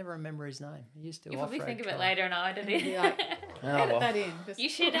 I can never remember his name. He used to You probably off-road think of it trial. later and I did Be it. like, Oh, edit well. that in. Just You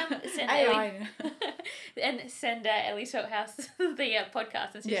should send AI. and send Ellie Salthouse the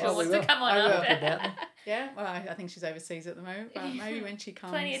podcast and see if Yes. she wants we to will. come on I will. after. About Yeah, well, I think she's overseas at the moment, but maybe when she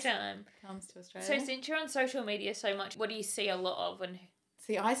comes, Plenty of time. comes to Australia. So since you're on social media so much, what do you see a lot of and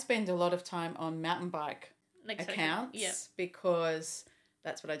See, I spend a lot of time on mountain bike like accounts Yeah. because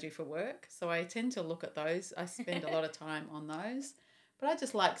that's what I do for work. So I tend to look at those. I spend a lot of time on those. But I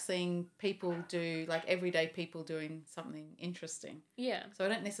just like seeing people do, like everyday people doing something interesting. Yeah. So I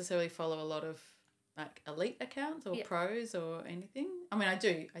don't necessarily follow a lot of like elite accounts or pros or anything. I mean, I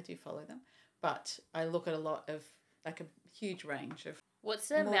do follow them, but I look at a lot of like a huge range of. What's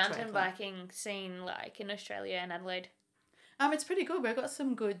the More mountain triathlon. biking scene like in Australia and Adelaide? It's pretty good. We've got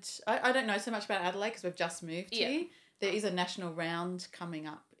some good. I don't know so much about Adelaide because we've just moved here. There is a national round coming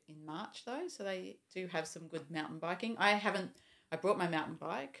up in March though, so they do have some good mountain biking. I brought my mountain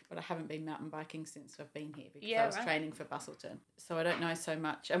bike, but I haven't been mountain biking since I've been here because I was training for Busselton. So I don't know so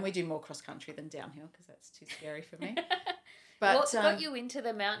much. And we do more cross country than downhill because that's too scary for me. But what got you into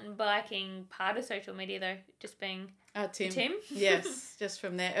the mountain biking part of social media though? Just being Tim. Tim? Yes, just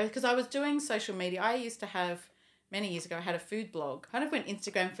from there. Because I was doing social media. I used to have, many years ago, I had a food blog. Kind of when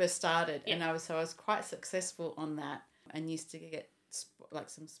Instagram first started. Yeah. And I was quite successful on that and used to get like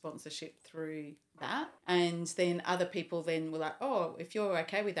some sponsorship through that. And then other people then were like, oh, if you're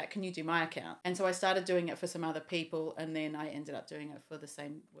okay with that, can you do my account? And so I started doing it for some other people, and then I ended up doing it for the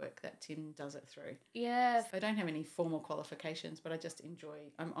same work that Tim does it through. Yeah. So I don't have any formal qualifications, but I just enjoy,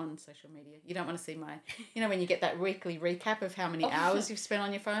 I'm on social media. You don't want to see my, when you get that weekly recap of how many hours you've spent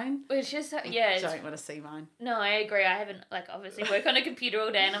on your phone? It's just, I don't want to see mine. No, I agree. I haven't, obviously work on a computer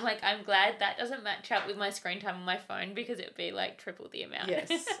all day, and I'm glad that doesn't match up with my screen time on my phone, because it would be, triple the amount.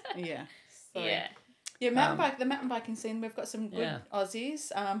 Yes, yeah. So, yeah. Yeah, the mountain biking scene, we've got some good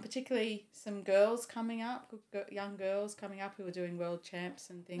Aussies, particularly some girls coming up, young girls coming up who are doing world champs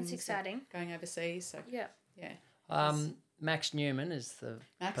and things. That's exciting. Going overseas. So yeah. Max Newman is the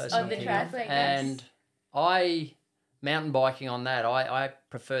person. Oh, I'm the thinking of. triathlete, And I, mountain biking on that, I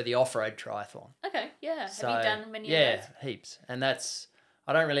prefer the off-road triathlon. Okay, yeah. So, have you done many of yeah, those? heaps. And I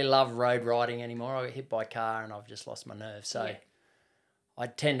don't really love road riding anymore. I got hit by a car and I've just lost my nerve. So I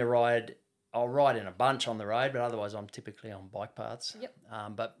tend to I'll ride in a bunch on the road, but otherwise I'm typically on bike paths. Yep.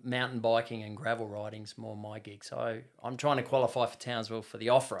 But mountain biking and gravel riding's more my gig. So I'm trying to qualify for Townsville for the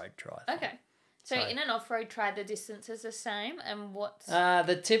off-road triathlon. Okay. So in an off-road tri, the distance is the same, and what's...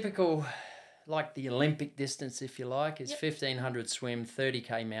 The typical, the Olympic distance, if you like, is 1,500 swim,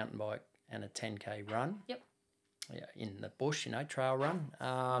 30K mountain bike and a 10K run. Yep. Yeah, in the bush, trail run.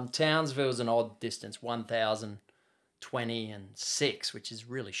 Townsville's an odd distance, 1,020 and 6, which is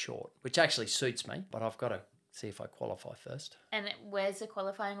really short, which actually suits me, but I've got to see if I qualify first. And where's the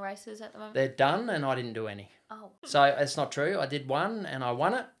qualifying races at the moment? They're done and I didn't do any. Oh. So it's not true. I did one and I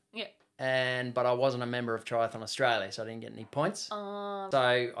won it. Yeah. But I wasn't a member of Triathlon Australia, so I didn't get any points.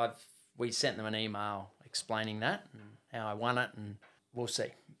 So we sent them an email explaining that and how I won it, and we'll see.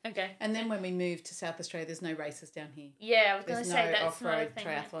 Okay. And then when we moved to South Australia, there's no races down here. Yeah, I was going to There's say no that's not a off-road thing.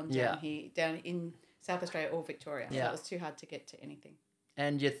 triathlon down here, down in South Australia or Victoria. So it was too hard to get to anything.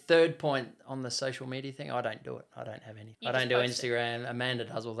 And your third point on the social media thing, I don't do it. I don't have any. I don't do Instagram. Amanda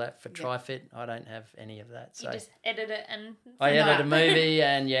does all that for TriFit. I don't have any of that. So you just edit it and... I edit a movie,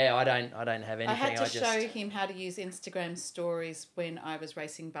 and I don't have anything. I had to show him how to use Instagram stories when I was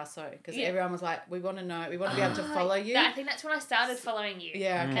racing Busso, because everyone was like, we want to know, we want to be able to follow you. I think that's when I started following you.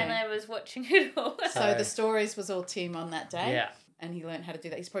 Yeah, okay. And I was watching it all. So the stories was all Tim on that day. Yeah. And he learned how to do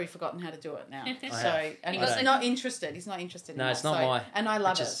that. He's probably forgotten how to do it now. And He's not interested. He's not interested in that. No, it's not my... And I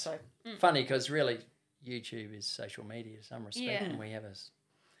love it. So funny, because really YouTube is social media in some respect, Yeah. and we have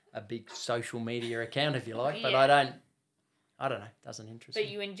a big social media account, if you like, but I don't know, doesn't interest me.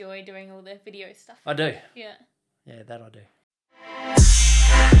 But you enjoy doing all the video stuff. I do. Yeah. Yeah, that I do.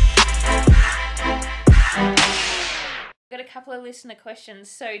 Got a couple of listener questions.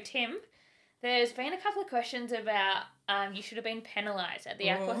 So, Tim, there's been a couple of questions about you should have been penalised at the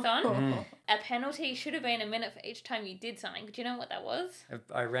aquathon. A penalty should have been a minute for each time you did something. Do you know what that was?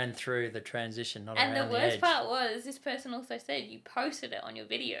 I ran through the transition, not and around the the worst edge. part was, this person also said you posted it on your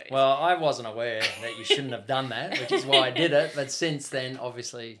videos. Well, I wasn't aware that you shouldn't have done that, which is why I did it. But since then,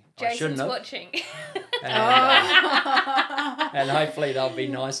 obviously, I shouldn't Jason's have. watching. And hopefully they'll be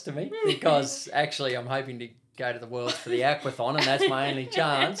nice to me, because actually I'm hoping to go to the Worlds for the aquathon, and that's my only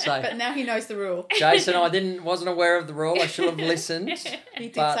chance. So, but now he knows the rule. Jason, wasn't aware of the rule. I should have listened. He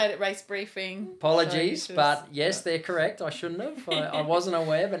did say it at race briefing. Apologies, but yes, they're correct. I shouldn't have. I wasn't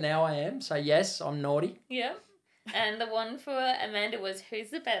aware, but now I am. So yes, I'm naughty. Yeah. And the one for Amanda was, who's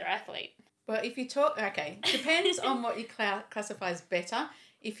the better athlete? Well, if you talk, depends on what you classify as better.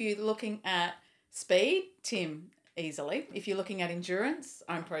 If you're looking at speed, Tim, easily. If you're looking at endurance,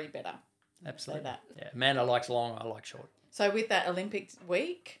 I'm probably better. Absolutely. That. Yeah, Amanda likes long, I like short. So with that Olympic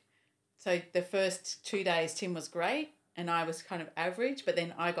week, so the first 2 days Tim was great and I was kind of average, but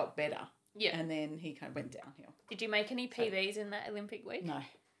then I got better. Yeah. And then he kind of went downhill. Did you make any PBs in that Olympic week? No.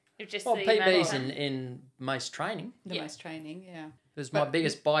 It was just PBs in most training. Most training, yeah. It was my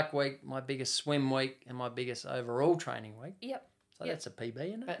biggest bike week, my biggest swim week, and my biggest overall training week. Yep. So that's a PB,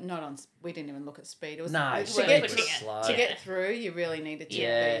 isn't it? But not on. We didn't even look at speed. It was slow. To get through, you really needed to be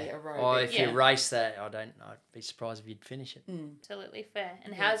aerobic. Or if you race that, I'd be surprised if you'd finish it. Absolutely fair.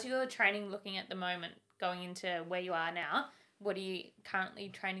 And how's your training looking at the moment, going into where you are now? What are you currently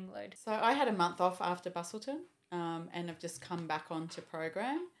training load? So I had a month off after Bustleton, and I've just come back onto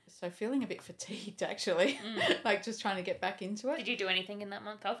program. So feeling a bit fatigued, actually, like just trying to get back into it. Did you do anything in that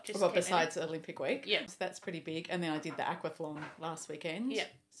month off? Just besides the Olympic week. Yeah. So that's pretty big. And then I did the aquathlon last weekend. Yeah.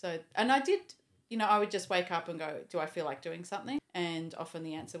 So, and I did I would just wake up and go, do I feel like doing something? And often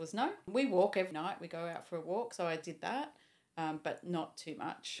the answer was no. We walk every night. We go out for a walk. So I did that, but not too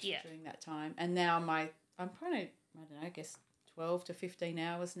much during that time. And now I'm probably, I don't know, I guess 12 to 15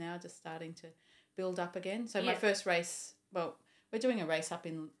 hours now, just starting to build up again. So my first race, well, we're doing a race up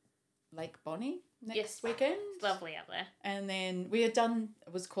in Lake Bonnie next weekend. It's lovely up there. And then we had done,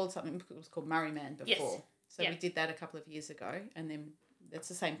 it was called Murrayman before. Yes. So we did that a couple of years ago, and then it's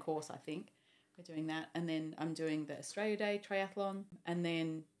the same course, I think. We're doing that, and then I'm doing the Australia Day Triathlon, and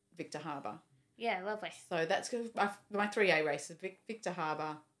then Victor Harbour. Yeah, lovely. So that's good. My 3A races, Victor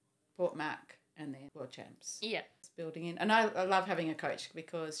Harbour, Port Mac, and then World Champs. Yeah. It's building in. And I love having a coach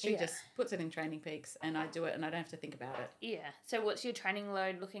because she just puts it in Training Peaks, and I do it, and I don't have to think about it. Yeah. So what's your training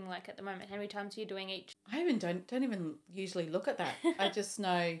load looking like at the moment? How many times are you doing each? I don't even usually look at that. I just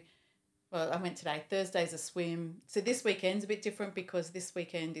know... Well, I went today. Thursday's a swim. So this weekend's a bit different because this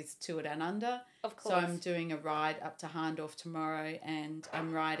weekend is Tour Down Under. Of course. So I'm doing a ride up to Harndorf tomorrow, and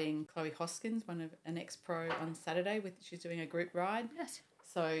I'm riding Chloe Hoskins, an ex-pro, on Saturday. She's doing a group ride. Yes.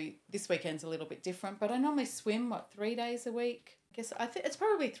 So this weekend's a little bit different. But I normally swim, 3 days a week? I guess I think it's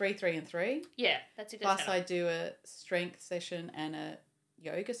probably 3, 3 and 3. Yeah, that's a good Plus setup. I do a strength session and a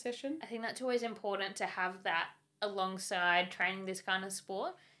yoga session. I think that's always important to have that alongside training this kind of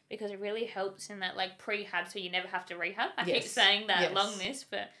sport, because it really helps in that prehab, so you never have to rehab. I keep saying that along this,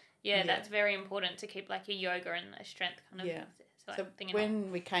 but that's very important to keep your yoga and the strength kind of So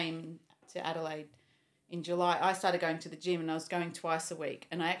when we came to Adelaide in July, I started going to the gym, and I was going twice a week,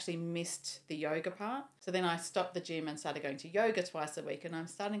 and I actually missed the yoga part. So then I stopped the gym and started going to yoga twice a week, and I'm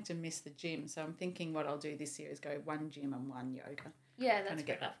starting to miss the gym. So I'm thinking what I'll do this year is go 1 gym and 1 yoga. Yeah, that's kind of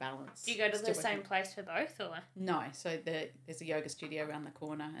get that balance. Do you go to the same place for both, or? No, so there's a yoga studio around the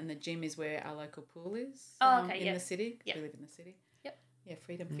corner, and the gym is where our local pool is. In the city. We live in the city. Yep. Yeah,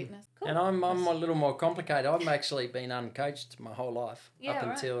 Freedom Fitness. Cool. And I'm a little more complicated. I've actually been uncoached my whole life. Up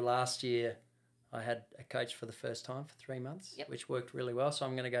until last year, I had a coach for the first time for 3 months, which worked really well. So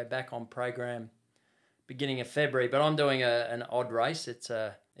I'm going to go back on program beginning of February. But I'm doing an odd race. It's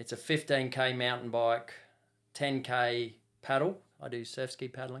a 15K mountain bike, 10K paddle. I do surf ski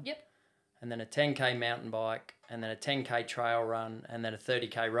paddling. Yep. And then a 10K mountain bike, and then a 10K trail run, and then a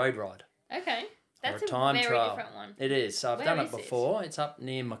 30K road ride. Okay. That's or a time very trial. different one. It is. So I've Where done it is it? before. It's up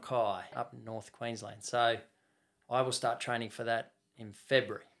near Mackay, up in North Queensland. So I will start training for that in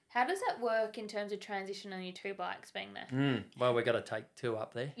February. How does that work in terms of transition on your 2 bikes being there? Well, we've got to take 2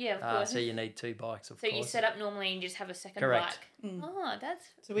 up there. Yeah, of course. So you need 2 bikes, of so course. you set up normally and just have a second Correct. bike? Oh, that's...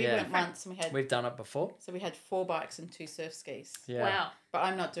 So we went once, and We've done it before. we had 4 bikes and 2 surf skis. Yeah. Wow. But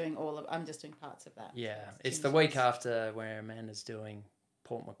I'm not doing I'm just doing parts of that. Yeah. It's the week after where Amanda's doing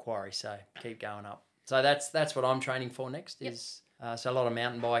Port Macquarie, so keep going up. So that's what I'm training for next is so a lot of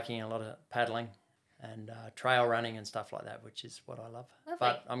mountain biking, a lot of paddling, and trail running and stuff like that, which is what I love. Lovely.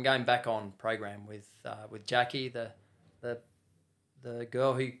 But I'm going back on program with Jackie, the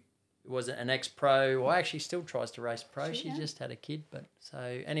girl who was an ex-pro, or actually still tries to race pro. She just had a kid, but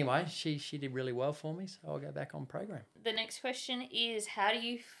so anyway, she did really well for me, so I'll go back on program. The next question is, how do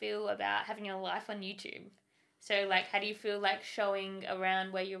you feel about having your life on YouTube? So, how do you feel showing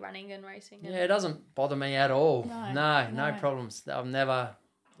around where you're running and racing? Yeah, it doesn't bother me at all. No. No problems. I've never...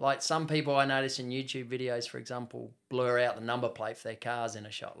 some people I notice in YouTube videos, for example, blur out the number plate for their cars in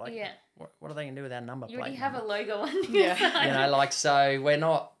a shot. What are they going to do with our number plate? You already have a logo on your Yeah. side. So we're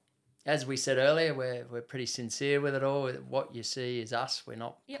not, as we said earlier, we're pretty sincere with it all. What you see is us. We're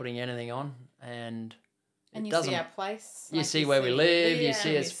not putting anything on. And you see our place. You see where we live. You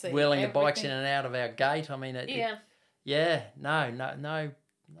see us see wheeling the bikes everything. in and out of our gate. I mean, no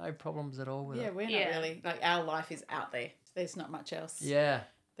problems at all with it. Yeah, we're not really, our life is out there. There's not much else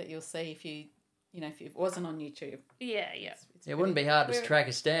that you'll see if if it wasn't on YouTube. Yeah. It wouldn't be hard to track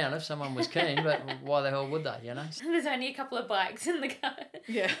us down if someone was keen, but why the hell would they, There's only a couple of bikes in the car that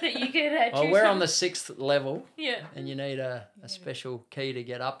you could choose Well, we're from. on the 6th level. Yeah. And you need a special key to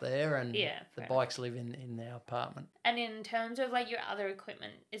get up there, and the fair bikes live in our apartment. And in terms of your other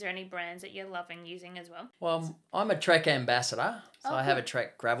equipment, is there any brands that you're loving using as well? Well, I'm a Trek ambassador, so I have a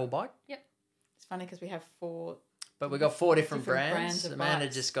Trek gravel bike. Yep. It's funny because we have 4... But we've got 4 different brands brands. of Amanda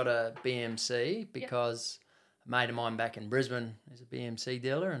bikes. just got a BMC because a mate of mine back in Brisbane is a BMC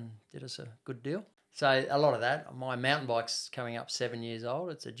dealer and did us a good deal. So a lot of that. My mountain bike's coming up 7 years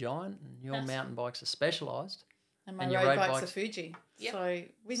old. It's a Giant, and your mountain bikes are specialised. And my your road road bikes bikes- are Fuji. Yep. So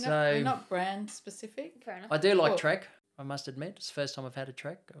we're not brand specific. Fair enough. I do like Cool. Trek, I must admit. It's the first time I've had a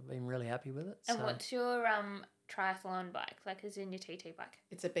Trek. I've been really happy with it. And so. what's your triathlon bike, as in your TT bike?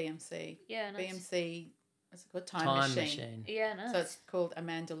 It's a BMC. Yeah, nice. BMC what's it called? Time Time machine. machine. Yeah, nice. So it's called a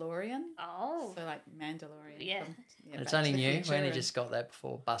Mandalorian. Oh. So like Mandalorian. Yeah. From, And it's Back to only the new. We Future only and- just got that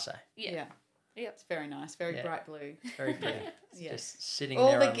before Busso. Yeah. Yeah. Yep. It's very nice. Very Yeah. bright blue. Very pretty. It's Yes. just sitting All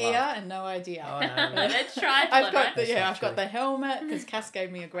there the unloved. gear and no idea. Oh, no. That's triathlon, I've got right? the That's not I've got true. the helmet because Cass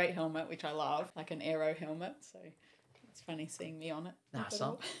gave me a great helmet which I love, like an aero helmet. So it's funny seeing me on it. Nah, With it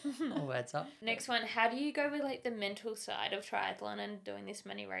some. all. All adds up. Next one, how do you go with like the mental side of triathlon and doing this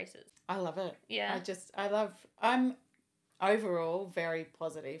many races? I love it. Yeah. I'm overall very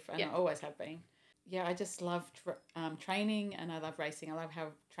positive and Yeah. I always have been. Yeah, I just love training and I love racing. I love how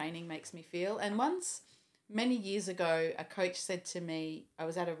training makes me feel. And once, many years ago, a coach said to me, I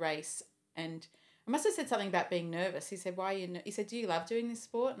was at a race and I must have said something about being nervous. He said, "Why are you?" He said, "Do you love doing this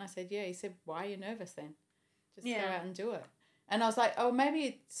sport?" And I said, "Yeah." He said, "Why are you nervous then? Just go Yeah. out and do it." And I was like, "Oh, maybe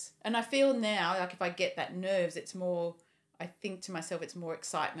it's." And I feel now like if I get that nerves, it's more. I think to myself, it's more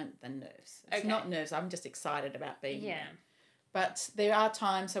excitement than nerves. It's Okay. not nerves. I'm just excited about being Yeah. there. But there are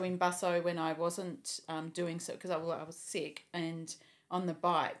times, so in Busso when I wasn't doing so, because I was sick and on the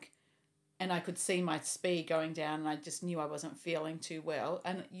bike and I could see my speed going down and I just knew I wasn't feeling too well.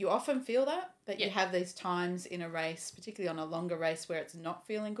 And you often feel that Yeah. you have these times in a race, particularly on a longer race where it's not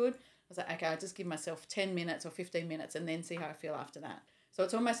feeling good. I was like, okay, I'll just give myself 10 minutes or 15 minutes and then see how I feel after that. So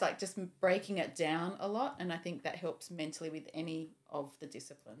it's almost like just breaking it down a lot. And I think that helps mentally with any of the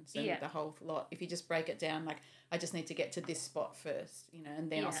disciplines and Yeah. the whole lot. If you just break it down, like I just need to get to this spot first, and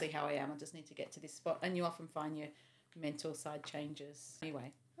then I'll Yeah. see how I am. I just need to get to this spot. And you often find your mental side changes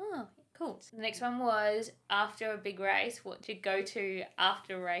anyway. Oh, cool. So the next one was after a big race, what to go to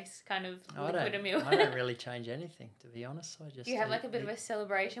after a race, kind of liquid a meal. I don't really change anything, to be honest. I just Do you have eat- like a bit of eat- a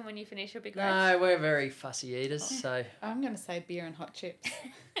celebration when you finish a big race? No, we're very fussy eaters, so I'm going to say beer and hot chips.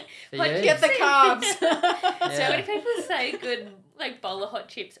 for Hot you, chips. Get the carbs. So Yeah. many people say good like bowl of hot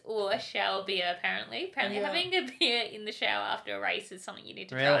chips or shower beer apparently. Apparently Yeah. having a beer in the shower after a race is something you need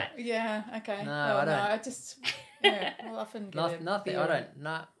to Really? try. Yeah, okay. No, Well, I don't. I just, we'll often get a nothing. beer. I don't. No,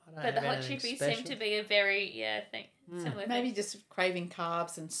 I don't But the have hot anything chippies special. seem to be a very thing. Similar Maybe thing. just craving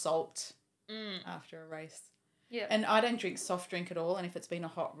carbs and salt Mm. after a race. Yeah. And I don't drink soft drink at all. And if it's been a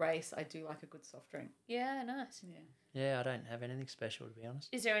hot race, I do like a good soft drink. Yeah, nice. Yeah. Yeah, I don't have anything special, to be honest.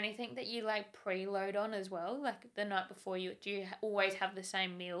 Is there anything that you like preload on as well? Like the night before do you always have the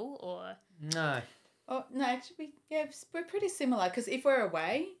same meal or? No. Oh, no, actually, we're pretty similar because if we're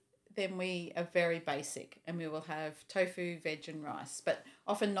away, then we are very basic and we will have tofu, veg and rice, but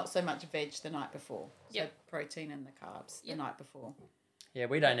often not so much veg the night before. So Yep. protein and the carbs Yep. the night before. Yeah,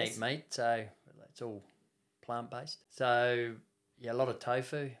 we don't Yes. eat meat, so it's all plant-based. So, yeah, a lot of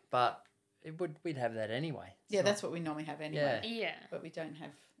tofu, but we'd have that anyway. It's Yeah, not- that's what we normally have anyway. Yeah. Yeah. But we don't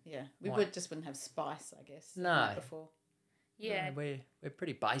have, we Why? wouldn't have spice, I guess. the No. night before. Yeah. No, we're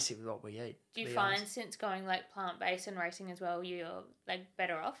pretty basic with what we eat. Do you to be find honest. since going like plant based and racing as well, you're like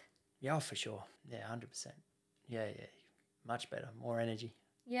better off? Yeah, for sure. Yeah, 100%. Yeah. Much better, more energy.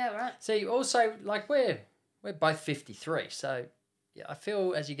 Yeah, right. See, also, like, we're both 53, so yeah, I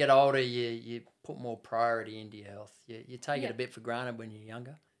feel as you get older, you put more priority into your health. You take Yeah. it a bit for granted when you're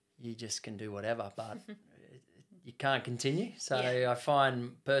younger. You just can do whatever, but you can't continue. So Yeah. I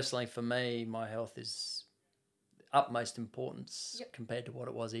find, personally, for me, my health is utmost importance Yep. compared to what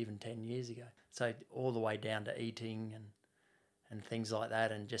it was even 10 years ago. So all the way down to eating and things like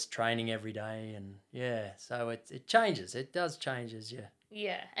that, and just training every day, and so it changes. It does change as you.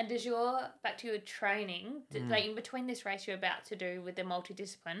 Yeah. And does back to your training, like in between this race you're about to do with the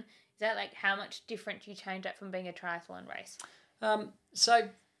multidiscipline, is that like how much different you change that from being a triathlon race? So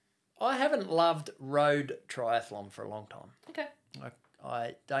I haven't loved road triathlon for a long time. Okay.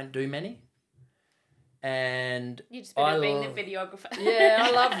 I don't do many, and You just better being the love- videographer. yeah, I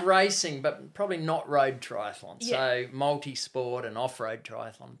love racing, but probably not road triathlon. Yeah. So multi-sport and off-road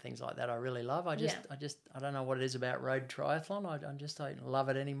triathlon, things like that, I really love. I don't know what it is about road triathlon. I just don't love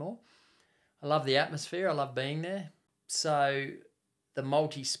it anymore. I love the atmosphere. I love being there. So the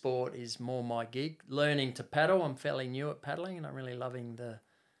multi-sport is more my gig. Learning to paddle, I'm fairly new at paddling, and I'm really loving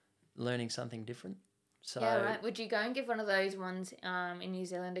learning something different. So Yeah, right. Would you go and give one of those ones in New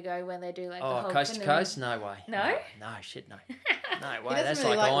Zealand a go where they do like the oh, whole coast to canoe? coast? No way. No? No, shit, no. No way. doesn't That's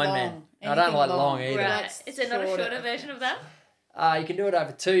really like like Iron Man. long. I don't Anything like long long. either. Right. That's Is there not a shorter. shorter version of that? You can do it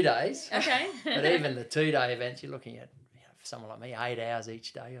over 2 days. Okay. But even the 2-day events, you're looking at, for someone like me, 8 hours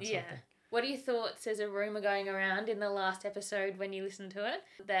each day or something. Yeah. What are your thoughts? There's a rumour going around in the last episode when you listen to it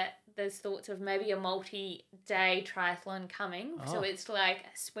that there's thoughts of maybe a multi-day triathlon coming. Oh. So it's like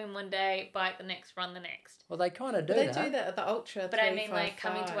swim one day, bike the next, run the next. Well, they kind of do They that. do that at the ultra. But I mean, like,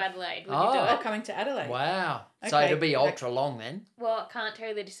 coming to Adelaide, would Oh. you do Oh, it? coming to Adelaide. Wow. So Okay. it'll be ultra long then. Well, I can't tell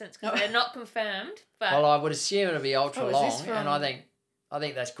you the distance because Oh. they're not confirmed. But Well, I would assume it'll be ultra Oh, is long, this from- and I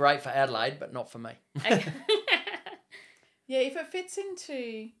think that's great for Adelaide, but not for me. okay. Yeah, if it fits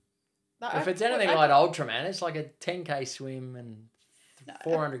into... If it's anything like Ultraman, it's like a 10K swim and No,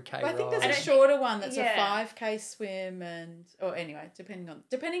 400K I think ride. there's a shorter one that's Yeah. a 5K swim and... Or anyway,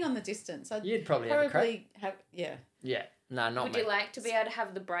 depending on the distance. I'd You'd probably have a crack. probably have... Yeah. Yeah. No, not Would me. you like to be able to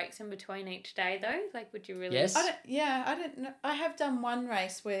have the breaks in between each day though? Like, would you really? Yes. I don't know. I have done one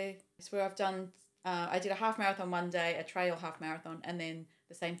race where I've done... I did a half marathon one day, a trail half marathon, and then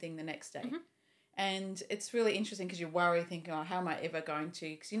the same thing the next day. Mhm. And it's really interesting because you worry, thinking, oh, how am I ever going to...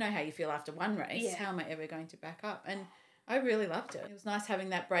 Because you know how you feel after one race. Yeah. How am I ever going to back up? And I really loved it. It was nice having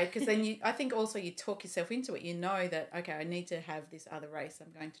that break because then I think also you talk yourself into it. You know that, okay, I need to have this other race.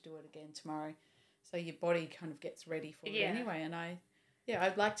 I'm going to do it again tomorrow. So your body kind of gets ready for it Yeah. anyway. And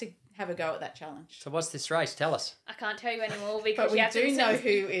I'd like to have a go at that challenge. So what's this race? Tell us. I can't tell you anymore because But we you have to do listen know to-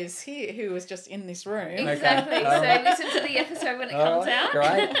 who is here, who was just in this room. Exactly. Okay. All So right. listen to the episode when it All comes right, out.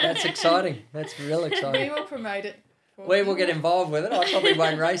 Great. That's exciting. That's real We exciting. will promote it. for We you. will get involved with it. I probably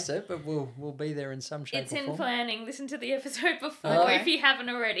won't race it, but we'll be there in some shape It's or in form. planning. Listen to the episode before Okay. if you haven't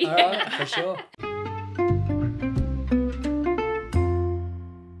already. All right, for sure.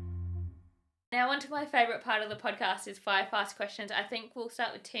 Now on to my favourite part of the podcast is 5 fast questions. I think we'll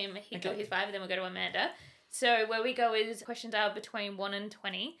start with Tim. He got Okay. his 5 and then we'll go to Amanda. So where we go is questions are between 1 and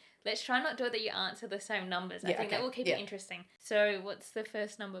 20. Let's try not do it that you answer the same numbers. I Yeah, think that okay. will keep Yeah. it interesting. So what's the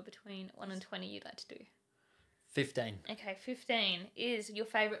first number between 1 and 20 you'd like to do? 15. Okay, 15 is your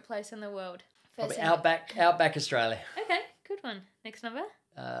favourite place in the world. Probably First number. Outback Australia. Okay, good one. Next number.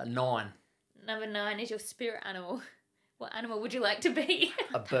 9. Number 9 is your spirit animal. What animal would you like to be?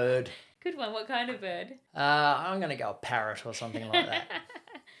 A bird. Good one. What kind of bird? I'm going to go a parrot or something like that.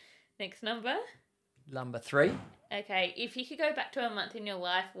 Next number. Number 3. Okay, if you could go back to a month in your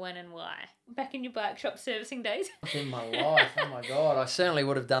life, when and why? Back in your bike shop servicing days? In my life, oh my God. I certainly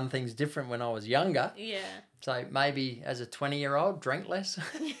would have done things different when I was younger. Yeah. So maybe as a 20-year-old, drink less,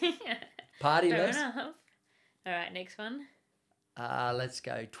 party Fair less. enough. All right, next one. Let's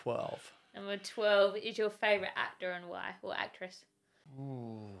go 12. Number 12 is your favourite actor and why? Or actress?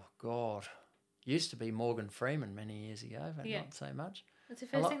 Oh, God. Used to be Morgan Freeman many years ago, but Yeah. not so much. That's the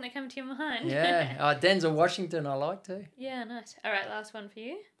first thing that comes to your mind. Yeah. Denzel Washington, I like too. Yeah, nice. All right, last one for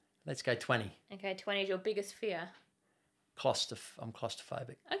you. Let's go 20. Okay, 20 is your biggest fear. I'm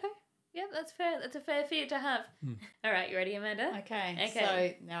claustrophobic. Okay. Yeah, that's fair. That's a fair fear to have. All right, you ready, Amanda? Okay.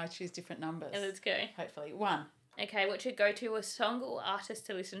 Okay. So now I choose different numbers. Yeah, let's go. Hopefully. 1. Okay, what's your go-to a song or artist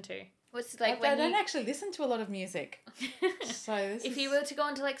to listen to? What's I like when don't you... actually listen to a lot of music. So this If you were to go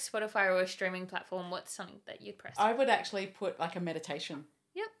onto like Spotify or a streaming platform, what's something that you'd press? I would actually put like a meditation.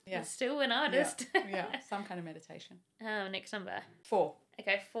 Yep. Yeah. It's still an artist. Yeah, some kind of meditation. Next number. 4.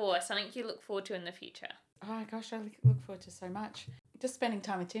 Okay, 4. Something you look forward to in the future. Oh gosh, I look forward to so much. Just spending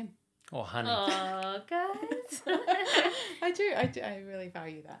time with Tim. Oh, honey. Oh, guys. I do. I really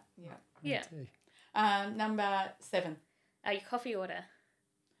value that. Yeah. Me Yeah. too. Number 7. Your coffee order.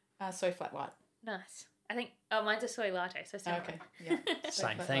 Soy flat white. Nice. I think, mine's a soy latte, so similar. Okay. Yeah. Soy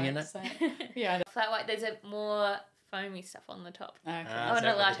Same flat thing, white, innit? Yeah. Flat white, there's a more foamy stuff on the top. Okay. Is Oh, that no,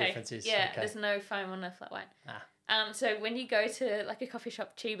 what the latte. difference is? Yeah, Okay. there's no foam on a flat white. Ah. So when you go to like a coffee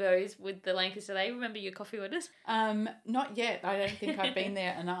shop, Chibo's with the Lankers, do they remember your coffee orders? Not yet. I don't think I've been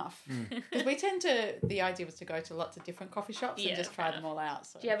there enough. Because we tend to. The idea was to go to lots of different coffee shops Yeah, and just fair try them all out.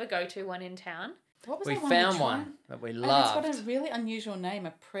 So. Do you have a go-to one in town? What was We that found tried? one that we Oh, loved. it's got a really unusual name. A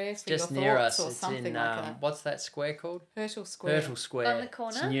prayer for Just your near thoughts us. or It's something in, like that. what's that square called? Herschel Square. Herschel Square. On the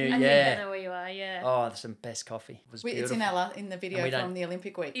corner? It's new, I think yeah. I know where you are, yeah. Oh, there's some best coffee. It was It's beautiful. in the And video we don't- from the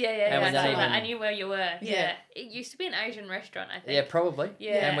Olympic week. Yeah, And we I don't saw that. even- I knew where you were. Yeah. Yeah. It used to be an Asian restaurant, I think. Yeah, probably.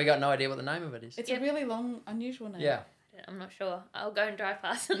 Yeah. And we got no idea what the name of it is. It's Yep. a really long, unusual name. Yeah. I'm not sure. I'll go and drive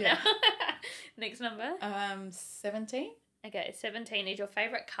past it Yeah. now. Next number. 17. Okay, 17 is your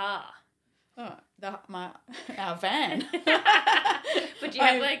favourite car. Oh, our van. Would you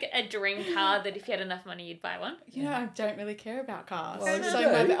have like a dream car that if you had enough money you'd buy one? You know, I don't really care about cars. Well, you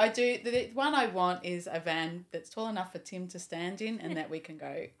so do. I do. The one I want is a van that's tall enough for Tim to stand in and that we can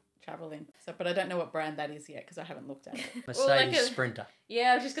go travel in. So, but I don't know what brand that is yet because I haven't looked at it. Mercedes Well, like a- Sprinter.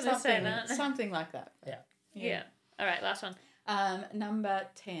 Yeah, I was just going to say Something, that. something like that. Yeah. Yeah. All right, last one. Number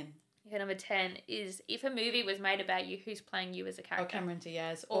 10. Okay, number 10 is if a movie was made about you, who's playing you as a Or character? Cameron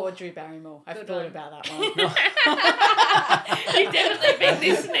Diaz or Drew Barrymore. I've Good thought one. about that one. You've definitely been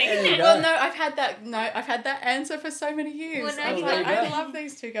listening. There you go. Well, no, I've had that answer for so many years. Well, now I was you like, know. I love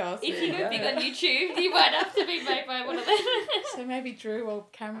these two girls. If There you you go go. big on YouTube, you might have to be made by one of them. So maybe Drew or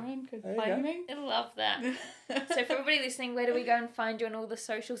Cameron could There you play go. me. I love that. So for everybody listening, where do we go and find you on all the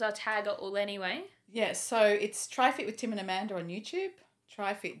socials? I'll tag it all anyway. Yeah, so it's TriFit with Tim and Amanda on YouTube,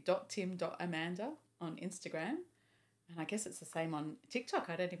 trifit.tim.amanda on Instagram, and I guess it's the same on TikTok.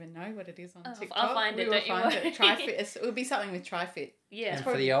 I don't even know what it is on Oh, TikTok. I'll find it, will don't you find worry. it. TriFit. It will be something with TriFit. Yeah. And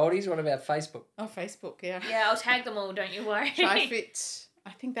for the oldies, what about Facebook? Oh, Facebook, yeah. Yeah, I'll tag them all, don't you worry. TriFit.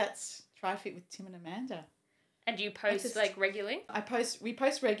 I think that's TriFit with Tim and Amanda. And you post just- like regularly? We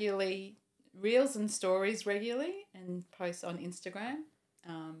post regularly, reels and stories regularly, and post on Instagram.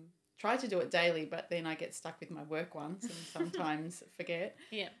 Try to do it daily, but then I get stuck with my work ones and sometimes forget.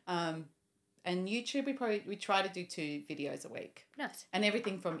 Yeah. And YouTube, we try to do 2 videos a week, Nice. and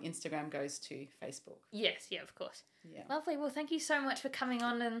everything from Instagram goes to Facebook. Yes, yeah, of course. Yeah, Lovely. Well, thank you so much for coming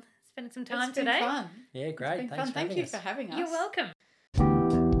on and spending some time it's been today. fun. Yeah, It's great. been Thanks fun. for Thank having you us. for having us. You're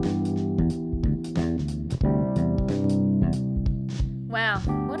welcome. Wow,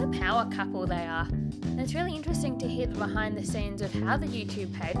 what a power couple they are. And it's really interesting to hear the behind the scenes of how the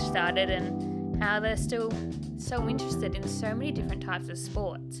YouTube page started and how they're still so interested in so many different types of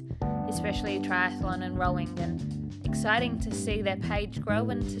sports, especially triathlon and rowing, and exciting to see their page grow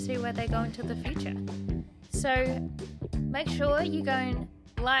and to see where they go into the future. So make sure you go and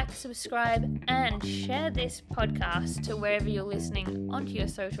like, subscribe, and share this podcast to wherever you're listening onto your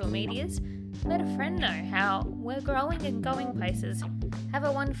social medias. Let a friend know how we're growing and going places. Have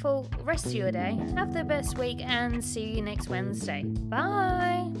a wonderful rest of your day. Have the best week and see you next Wednesday.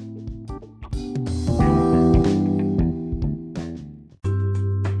 Bye.